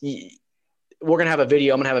we're going to have a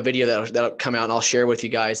video. I'm going to have a video that'll come out and I'll share with you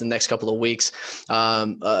guys in the next couple of weeks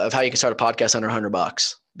of how you can start a podcast under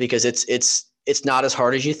 $100, because it's not as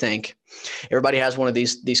hard as you think. Everybody has one of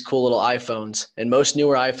these cool little iPhones, and most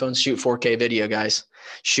newer iPhones shoot 4K video, guys.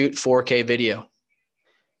 Shoot 4K video.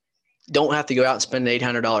 Don't have to go out and spend an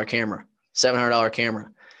 $800 camera, $700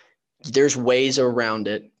 camera. There's ways around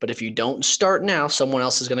it, but if you don't start now, someone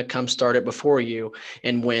else is going to come start it before you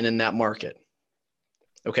and win in that market.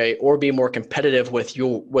 Okay, or be more competitive with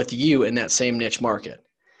you in that same niche market.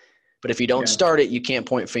 But if you don't start it, you can't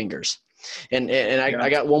point fingers. And I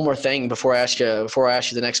got one more thing before I ask you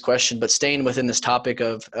the next question, but staying within this topic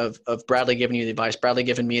of Bradley giving you the advice, Bradley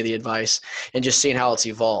giving me the advice, and just seeing how it's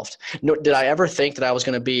evolved. Did I ever think that I was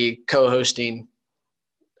going to be co-hosting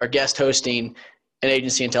or guest hosting an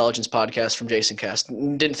agency intelligence podcast from Jason Cast?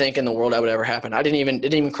 Didn't think in the world that would ever happen. It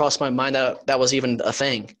didn't even cross my mind that was even a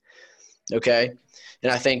thing. Okay.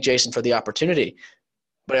 And I thank Jason for the opportunity,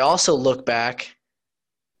 but I also look back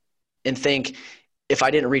and think, if I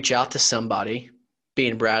didn't reach out to somebody,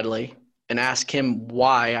 being Bradley, and ask him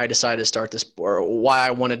why I decided to start this, or why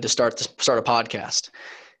I wanted to start a podcast,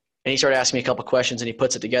 and he started asking me a couple of questions, and he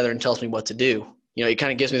puts it together and tells me what to do. He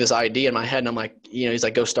kind of gives me this idea in my head, and I'm like, he's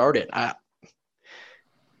like, go start it. How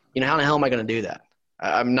in the hell am I going to do that?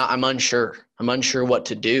 I'm unsure. I'm unsure what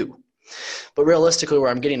to do. But realistically, where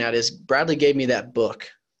I'm getting at is Bradley gave me that book,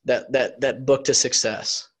 that book to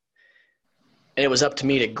success. And it was up to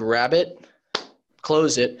me to grab it,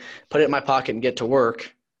 close it, put it in my pocket and get to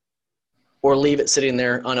work, or leave it sitting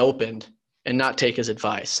there unopened and not take his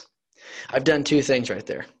advice. I've done two things right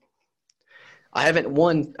there. I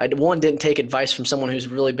didn't take advice from someone who's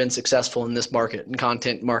really been successful in this market and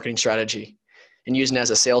content marketing strategy and using it as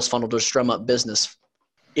a sales funnel to strum up business.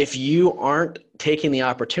 If you aren't taking the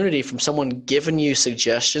opportunity from someone giving you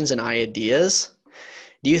suggestions and ideas,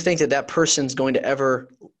 do you think that person's going to ever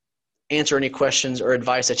answer any questions or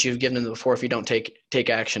advice that you've given them before if you don't take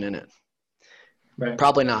action in it? Right.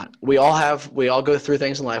 Probably not. We all go through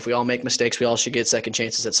things in life. We all make mistakes. We all should get second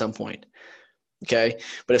chances at some point. Okay.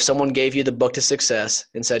 But if someone gave you the book to success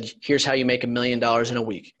and said, here's how you make $1 million in a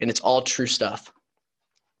week, and it's all true stuff,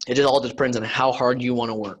 it just all depends on how hard you want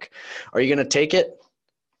to work. Are you going to take it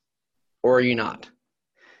or are you not?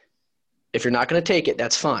 If you're not going to take it,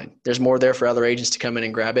 that's fine. There's more there for other agents to come in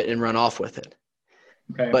and grab it and run off with it.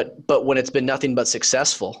 Okay. But when it's been nothing but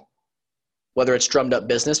successful, whether it's drummed up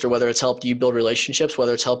business or whether it's helped you build relationships,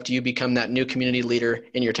 whether it's helped you become that new community leader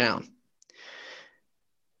in your town,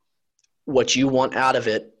 what you want out of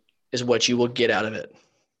it is what you will get out of it.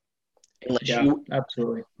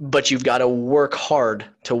 Absolutely. But you've got to work hard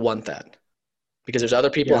to want that, because there's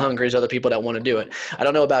other people hungry, there's other people that want to do it. I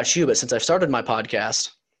don't know about you, but since I've started my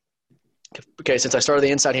podcast, since I started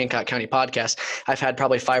the Inside Hancock County podcast, I've had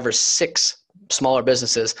probably 5 or 6 smaller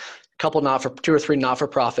businesses, two or three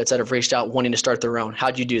not-for-profits that have reached out wanting to start their own.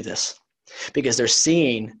 How'd you do this? Because they're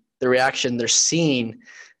seeing the reaction. They're seeing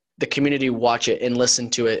the community watch it and listen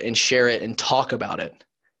to it and share it and talk about it.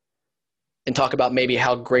 And talk about maybe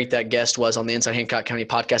how great that guest was on the Inside Hancock County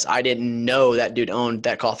podcast. I didn't know that dude owned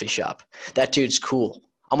that coffee shop. That dude's cool.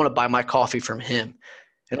 I'm going to buy my coffee from him.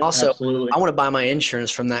 And also, I want to buy my insurance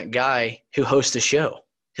from that guy who hosts the show,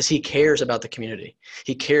 because he cares about the community.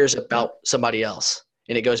 He cares about somebody else.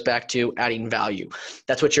 And it goes back to adding value.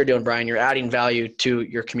 That's what you're doing, Brian. You're adding value to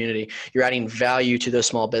your community. You're adding value to those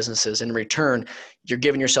small businesses. In return, you're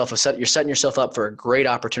setting yourself up for a great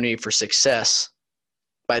opportunity for success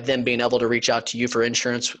by them being able to reach out to you for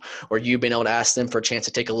insurance, or you being able to ask them for a chance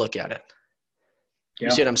to take a look at it. You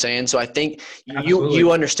see what I'm saying? So I think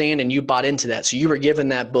you understand and you bought into that. So you were given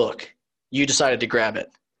that book. You decided to grab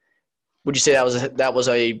it. Would you say that was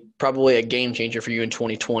probably a game changer for you in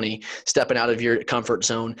 2020, stepping out of your comfort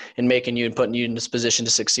zone and making you and putting you in this position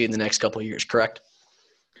to succeed in the next couple of years, correct?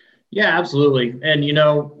 Yeah, absolutely.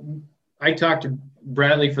 And, I talked to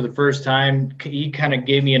Bradley for the first time. He kind of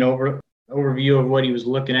gave me an overview of what he was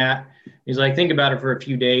looking at. He's like, think about it for a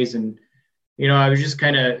few days. And, I was just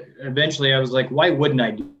eventually I was like, why wouldn't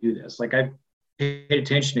I do this? Like, I paid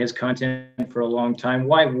attention to his content for a long time.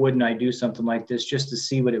 Why wouldn't I do something like this just to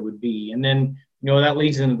see what it would be? And then, that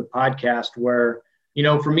leads into the podcast where,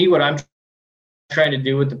 for me, what I'm trying to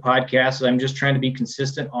do with the podcast is I'm just trying to be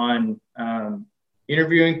consistent on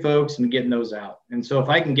interviewing folks and getting those out. And so if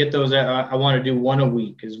I can get those out, I want to do one a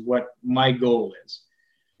week is what my goal is.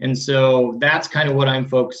 And so that's kind of what I'm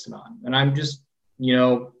focusing on. And I'm just,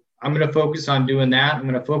 I'm going to focus on doing that. I'm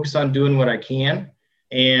going to focus on doing what I can.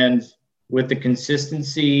 And with the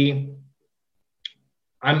consistency,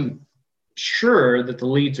 I'm sure that the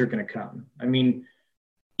leads are going to come. I mean,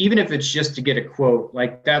 even if it's just to get a quote,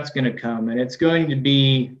 like that's going to come. And it's going to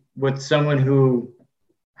be with someone who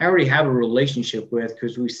I already have a relationship with,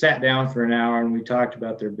 because we sat down for an hour and we talked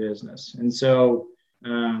about their business. And so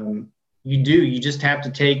you just have to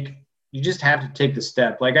take the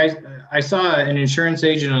step. Like I saw an insurance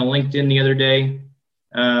agent on LinkedIn the other day.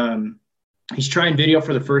 He's trying video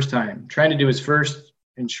for the first time, trying to do his first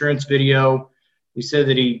insurance video. He said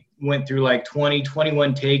that he went through like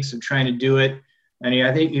 21 takes of trying to do it. And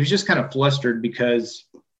I think he was just kind of flustered because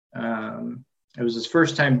it was his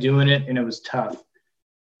first time doing it and it was tough.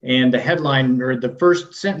 And the headline or the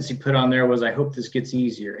first sentence he put on there was, "I hope this gets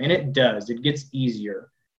easier." And it does. It gets easier.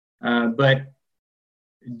 But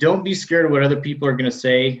don't be scared of what other people are going to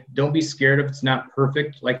say. Don't be scared if it's not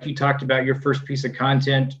perfect. Like you talked about your first piece of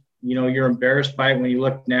content, you're embarrassed by it when you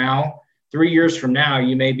look now. 3 years from now,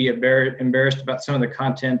 you may be embarrassed about some of the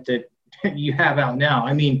content that you have out now.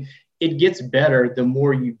 I mean, it gets better the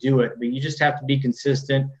more you do it, but you just have to be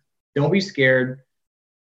consistent. Don't be scared.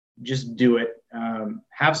 Just do it.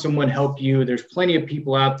 Have someone help you. There's plenty of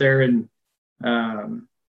people out there, and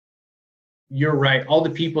you're right. All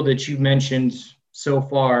the people that you mentioned so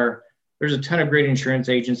far, there's a ton of great insurance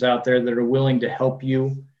agents out there that are willing to help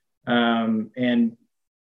you, and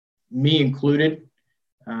me included.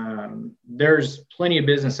 There's plenty of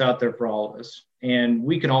business out there for all of us, and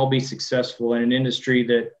we can all be successful in an industry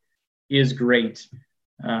that is great.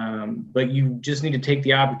 But you just need to take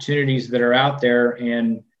the opportunities that are out there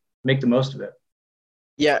and make the most of it.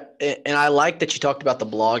 Yeah, and I like that you talked about the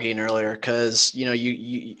blogging earlier, because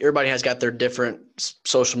you everybody has got their different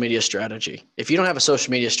social media strategy. If you don't have a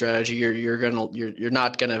social media strategy, you're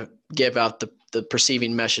not gonna give out the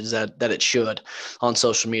perceiving message that it should on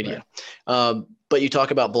social media. Right. But you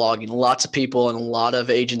talk about blogging. Lots of people and a lot of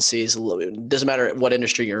agencies, it doesn't matter what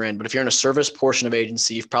industry you're in, but if you're in a service portion of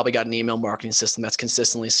agency, you've probably got an email marketing system that's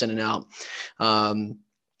consistently sending out,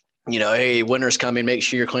 hey, winter's coming, make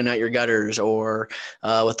sure you're cleaning out your gutters, or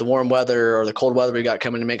with the warm weather or the cold weather we got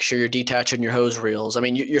coming, to make sure you're detaching your hose reels. I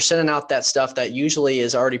mean, you're sending out that stuff that usually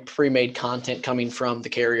is already pre-made content coming from the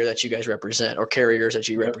carrier that you guys represent, or carriers that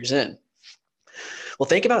you represent. Well,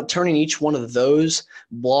 think about turning each one of those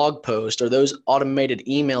blog posts or those automated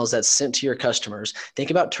emails that's sent to your customers. Think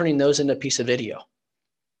about turning those into a piece of video.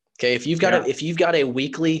 Okay, if you've got a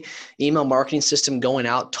weekly email marketing system going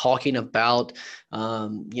out talking about,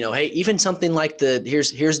 hey, even something like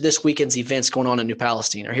here's this weekend's events going on in New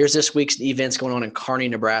Palestine, or here's this week's events going on in Kearney,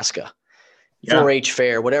 Nebraska, 4-H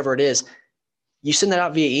fair, whatever it is. You send that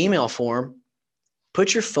out via email form.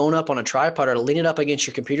 Put your phone up on a tripod or lean it up against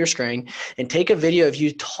your computer screen and take a video of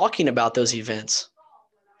you talking about those events.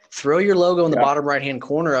 Throw your logo in the bottom right-hand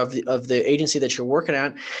corner of the agency that you're working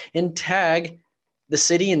at, and tag the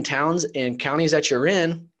city and towns and counties that you're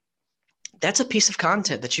in. That's a piece of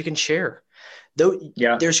content that you can share.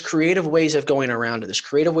 There's creative ways of going around it. There's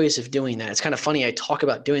creative ways of doing that. It's kind of funny. I talk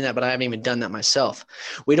about doing that, but I haven't even done that myself.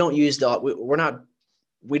 We don't use the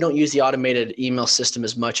automated email system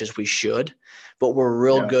as much as we should, but we're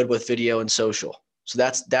real good with video and social. So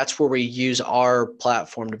that's where we use our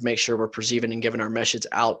platform to make sure we're perceiving and giving our message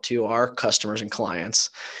out to our customers and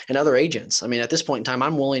clients and other agents. I mean, at this point in time,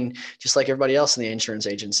 I'm willing, just like everybody else in the insurance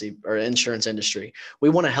agency or insurance industry, we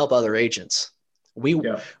want to help other agents. We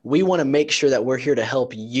want to make sure that we're here to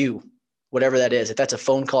help you, whatever that is. If that's a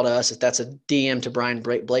phone call to us, if that's a DM to Brian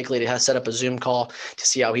Blakely to set up a Zoom call to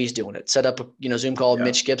see how he's doing it, set up a Zoom call with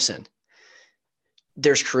Mitch Gibson.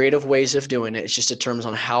 There's creative ways of doing it. It's just determines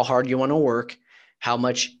on how hard you want to work, how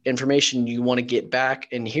much information you want to get back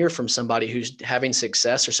and hear from somebody who's having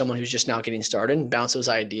success or someone who's just now getting started, and bounce those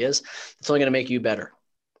ideas. It's only going to make you better.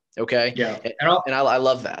 Okay. Yeah. And I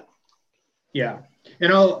love that. Yeah.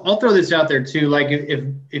 And I'll throw this out there too. Like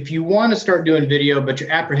if you want to start doing video, but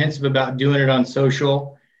you're apprehensive about doing it on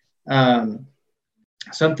social,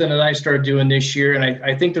 something that I started doing this year, and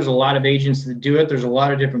I think there's a lot of agents that do it. There's a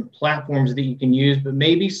lot of different platforms that you can use, but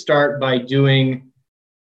maybe start by doing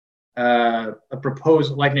a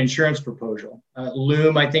proposal, like an insurance proposal.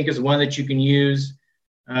 Loom, I think, is one that you can use.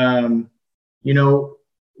 We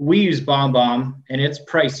use BombBomb, and it's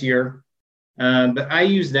pricier, but I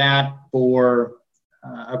use that for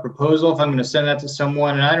a proposal if I'm going to send that to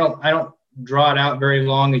someone, and I don't draw it out very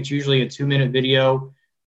long. It's usually a 2-minute video.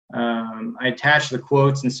 I attach the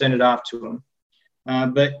quotes and send it off to them.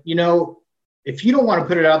 But if you don't want to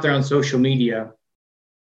put it out there on social media,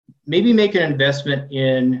 maybe make an investment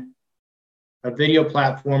in a video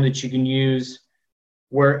platform that you can use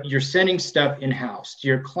where you're sending stuff in-house to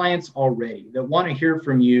your clients already that want to hear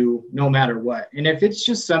from you no matter what. And if it's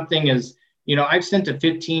just something as, I've sent a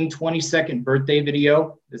 15, 20-second birthday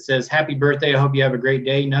video that says, "Happy birthday, I hope you have a great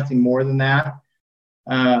day," nothing more than that.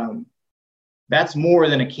 That's more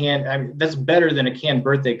than that's better than a canned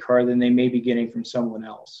birthday card than they may be getting from someone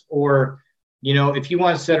else. Or, if you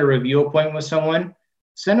want to set a review appointment with someone,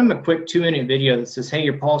 send them a quick 2-minute video that says, "Hey,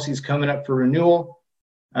 your policy's coming up for renewal.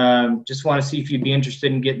 Just want to see if you'd be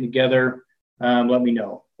interested in getting together. Let me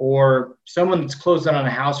know." Or someone that's closing on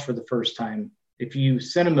a house for the first time, if you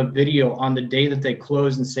send them a video on the day that they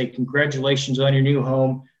close and say, "Congratulations on your new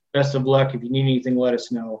home. Best of luck. If you need anything, let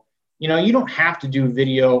us know." You don't have to do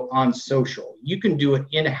video on social. You can do it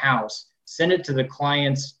in-house. send it to the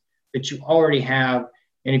clients that you already have.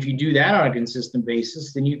 And if you do that on a consistent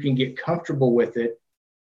basis, then you can get comfortable with it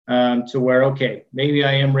to where, okay, maybe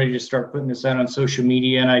I am ready to start putting this out on social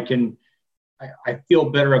media, and I feel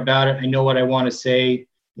better about it. I know what I want to say.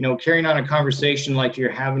 Carrying on a conversation like you're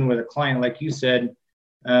having with a client, like you said,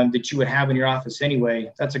 that you would have in your office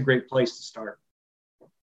anyway, that's a great place to start.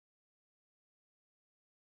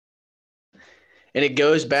 And it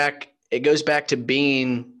goes back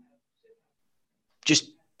to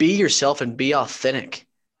just be yourself and be authentic.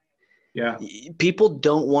 Yeah. People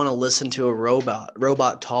don't want to listen to a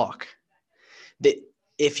robot talk.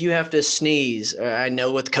 If you have to sneeze, I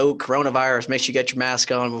know with coronavirus, make sure you get your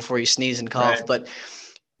mask on before you sneeze and cough, right. But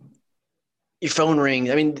your phone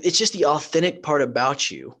rings. I mean, it's just the authentic part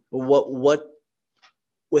about you.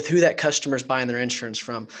 With who that customer's buying their insurance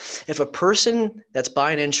from. If a person that's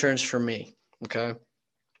buying insurance from me, okay,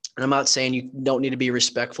 and I'm not saying you don't need to be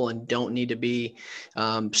respectful and don't need to be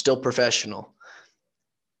still professional,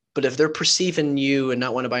 but if they're perceiving you and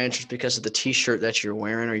not want to buy insurance because of the T-shirt that you're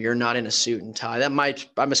wearing, or you're not in a suit and tie, I'm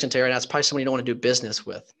just going to tell you right now, it's probably someone you don't want to do business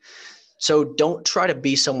with. So don't try to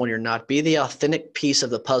be someone you're not. Be the authentic piece of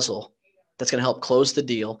the puzzle that's going to help close the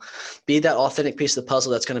deal. Be that authentic piece of the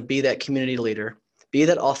puzzle that's going to be that community leader. Be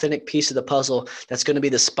that authentic piece of the puzzle that's going to be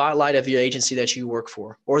the spotlight of your agency that you work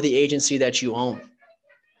for or the agency that you own.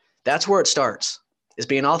 That's where it starts, is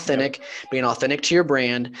being authentic, being authentic to your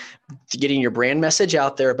brand, getting your brand message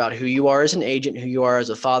out there about who you are as an agent, who you are as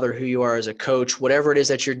a father, who you are as a coach, whatever it is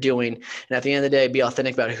that you're doing. And at the end of the day, be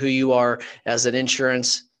authentic about who you are as an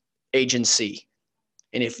insurance agency.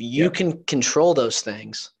 And if you can control those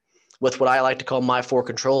things with what I like to call my 4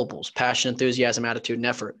 controllables: passion, enthusiasm, attitude, and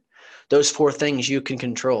effort. Those 4 things you can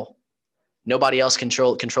control. Nobody else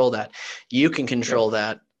control that. You can control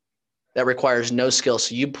that. That requires no skill.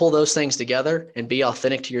 So you pull those things together and be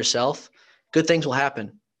authentic to yourself, good things will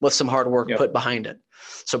happen with some hard work put behind it.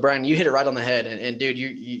 So Brian, you hit it right on the head, and dude,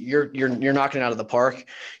 you're knocking it out of the park.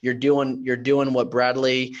 You're doing what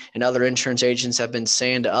Bradley and other insurance agents have been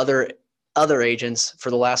saying to other agents for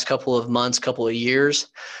the last couple of months, couple of years.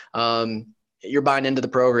 You're buying into the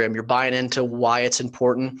program. You're buying into why it's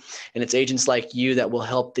important. And it's agents like you that will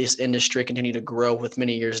help this industry continue to grow with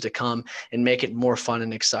many years to come and make it more fun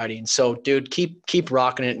and exciting. So dude, keep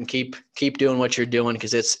rocking it and keep doing what you're doing,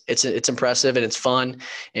 because it's impressive and it's fun.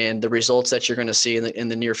 And the results that you're going to see in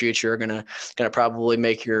the near future are going to probably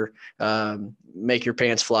make your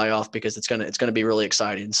pants fly off, because it's going to be really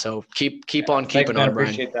exciting. So keep on keeping on, Brian.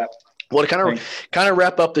 Appreciate that. Well, to kind of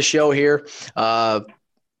wrap up the show here,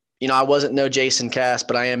 I wasn't no Jason Cass,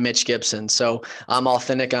 but I am Mitch Gibson. So I'm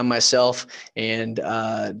authentic. I'm myself. And,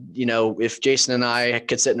 if Jason and I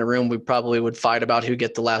could sit in a room, we probably would fight about who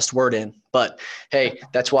get the last word in. But hey,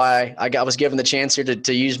 that's why I was given the chance here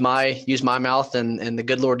to use my mouth, and the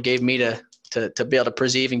good Lord gave me to be able to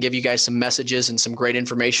perceive and give you guys some messages and some great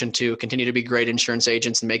information to continue to be great insurance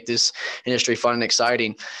agents and make this industry fun and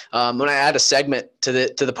exciting. When I add a segment to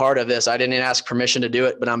the part of this, I didn't ask permission to do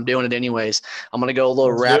it, but I'm doing it anyways. I'm going to go a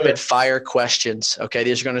little rapid fire questions. Okay.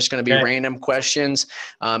 These are just going to be random questions.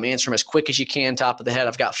 Answer them as quick as you can, top of the head.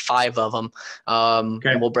 I've got 5 of them.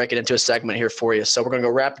 And we'll break it into a segment here for you. So we're going to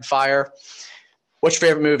go rapid fire. What's your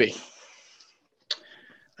favorite movie?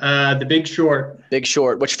 The Big Short. Big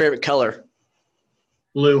Short. What's your favorite color?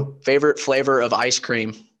 Blue. Favorite flavor of ice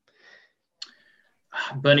cream?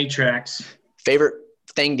 Bunny Tracks. Favorite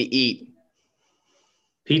thing to eat?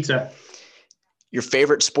 Pizza. Your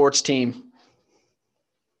favorite sports team?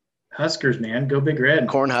 Huskers, man. Go Big Red.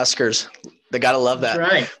 Corn Huskers. They got to love that.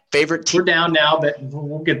 That's right. We're down now, but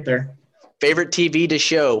we'll get there. Favorite TV to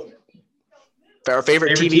show? Our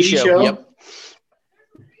favorite TV show? Yep.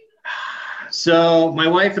 So my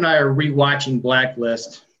wife and I are rewatching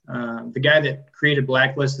Blacklist. The guy that created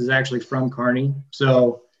Blacklist is actually from Kearney.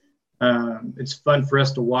 So it's fun for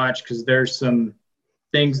us to watch, because there's some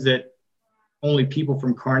things that only people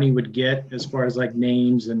from Kearney would get, as far as like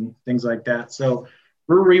names and things like that. So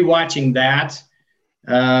we're rewatching that.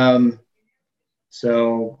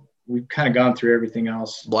 So we've kind of gone through everything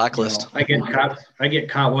else. Blacklist. I get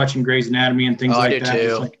caught watching Grey's Anatomy and things like that. I do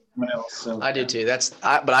too. Like everyone else, so. I do too.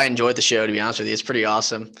 But I enjoyed the show, to be honest with you. It's pretty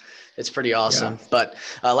awesome. Yeah. But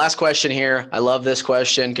last question here. I love this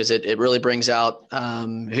question because it really brings out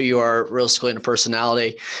who you are, real skilled in a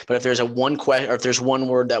personality. But if there's one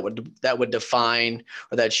word that would define,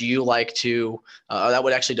 or that you like to, that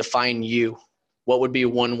would actually define you, what would be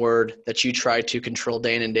one word that you try to control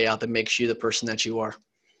day in and day out that makes you the person that you are?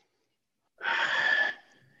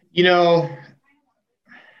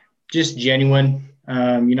 Just genuine.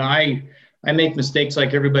 I make mistakes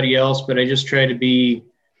like everybody else, but I just try to be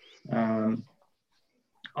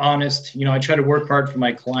honest. I try to work hard for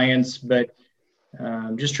my clients, but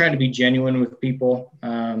just trying to be genuine with people,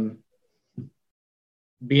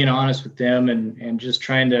 being honest with them, and just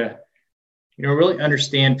trying to, really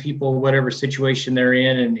understand people, whatever situation they're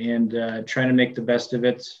in, and trying to make the best of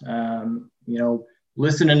it.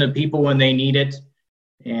 Listening to people when they need it.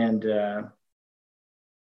 And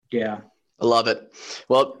yeah. I love it.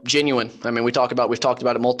 Well, genuine. I mean, we've talked about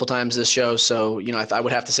it multiple times this show. So, I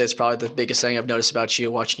would have to say it's probably the biggest thing I've noticed about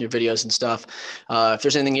you watching your videos and stuff. If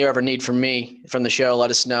there's anything you ever need from me, from the show,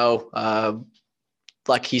 let us know.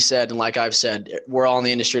 Like he said, and like I've said, we're all in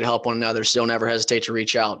the industry to help one another. So don't ever hesitate to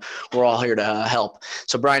reach out. We're all here to help.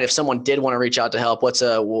 So Brian, if someone did want to reach out to help,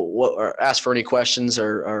 or ask for any questions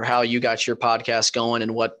or how you got your podcast going,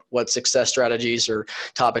 and what success strategies or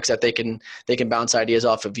topics that they can bounce ideas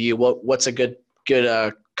off of you, what's a good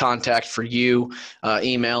contact for you,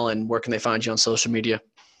 email, and where can they find you on social media?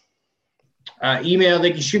 Email, they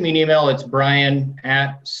can shoot me an email. It's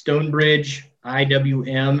Brian@Stonebridge,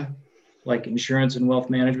 IWM, like insurance and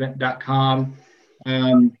wealth management.com.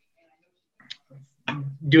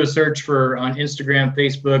 Do a search on Instagram,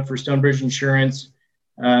 Facebook for Stonebridge Insurance.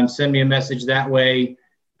 Send me a message that way.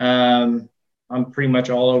 I'm pretty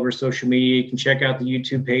much all over social media. You can check out the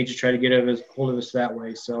YouTube page to try to get a hold of us that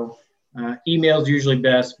way. So email's usually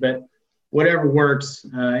best, but whatever works.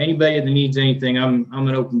 Anybody that needs anything, I'm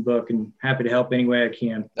an open book and happy to help any way I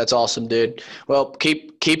can. That's awesome, dude. Well,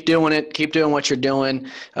 keep doing it. Keep doing what you're doing.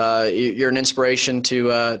 You're an inspiration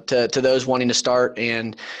to those wanting to start,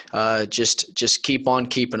 and just keep on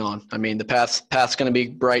keeping on. I mean, the path's going to be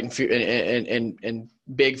bright and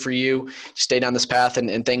big for you. Stay down this path,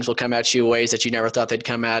 and things will come at you in ways that you never thought they'd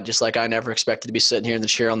come at, just like I never expected to be sitting here in the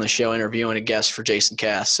chair on the show interviewing a guest for Jason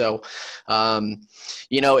Cass. So,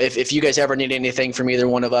 if you guys ever need anything from either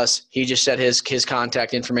one of us, he just said his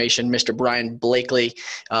contact information, Mr. Brian Blakely,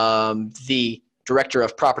 the Director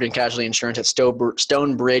of Property and Casualty Insurance at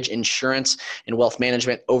Stonebridge Insurance and Wealth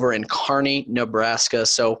Management over in Kearney, Nebraska.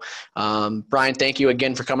 So, Brian, thank you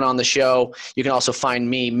again for coming on the show. You can also find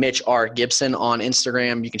me, Mitch R. Gibson, on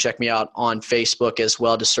Instagram. You can check me out on Facebook as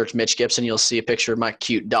well. Just search Mitch Gibson. You'll see a picture of my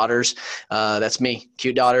cute daughters. That's me,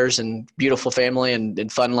 cute daughters and beautiful family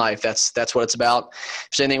and fun life. That's what it's about. If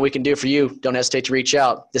there's anything we can do for you, don't hesitate to reach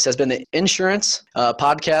out. This has been the Insurance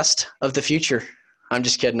Podcast of the Future. I'm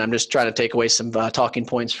just kidding. I'm just trying to take away some talking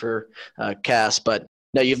points for Cass. But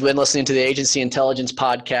no, you've been listening to the Agency Intelligence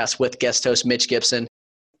Podcast with guest host Mitch Gibson.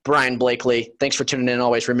 Brian Blakely, thanks for tuning in.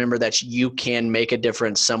 Always remember that you can make a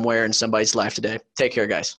difference somewhere in somebody's life today. Take care,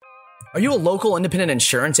 guys. Are you a local independent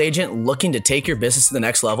insurance agent looking to take your business to the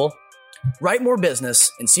next level? Write more business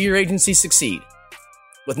and see your agency succeed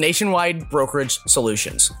with Nationwide Brokerage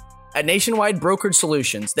Solutions. At Nationwide Brokerage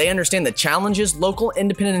Solutions, they understand the challenges local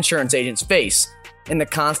independent insurance agents face in the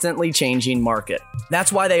constantly changing market.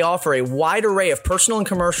 That's why they offer a wide array of personal and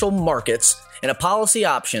commercial markets and a policy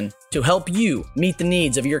option to help you meet the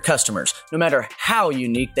needs of your customers, no matter how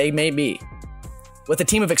unique they may be. With a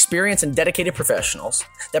team of experienced and dedicated professionals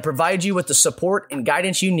that provide you with the support and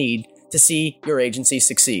guidance you need to see your agency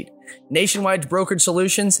succeed. Nationwide Brokerage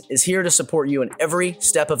Solutions is here to support you in every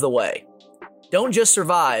step of the way. Don't just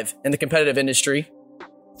survive in the competitive industry,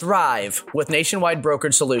 thrive with Nationwide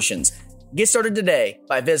Brokerage Solutions. Get started today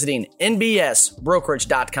by visiting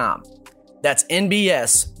nbsbrokerage.com. That's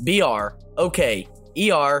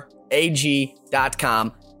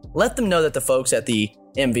nbsbrokerag.com. Let them know that the folks at the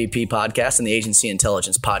MVP Podcast and the Agency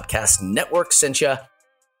Intelligence Podcast Network sent you,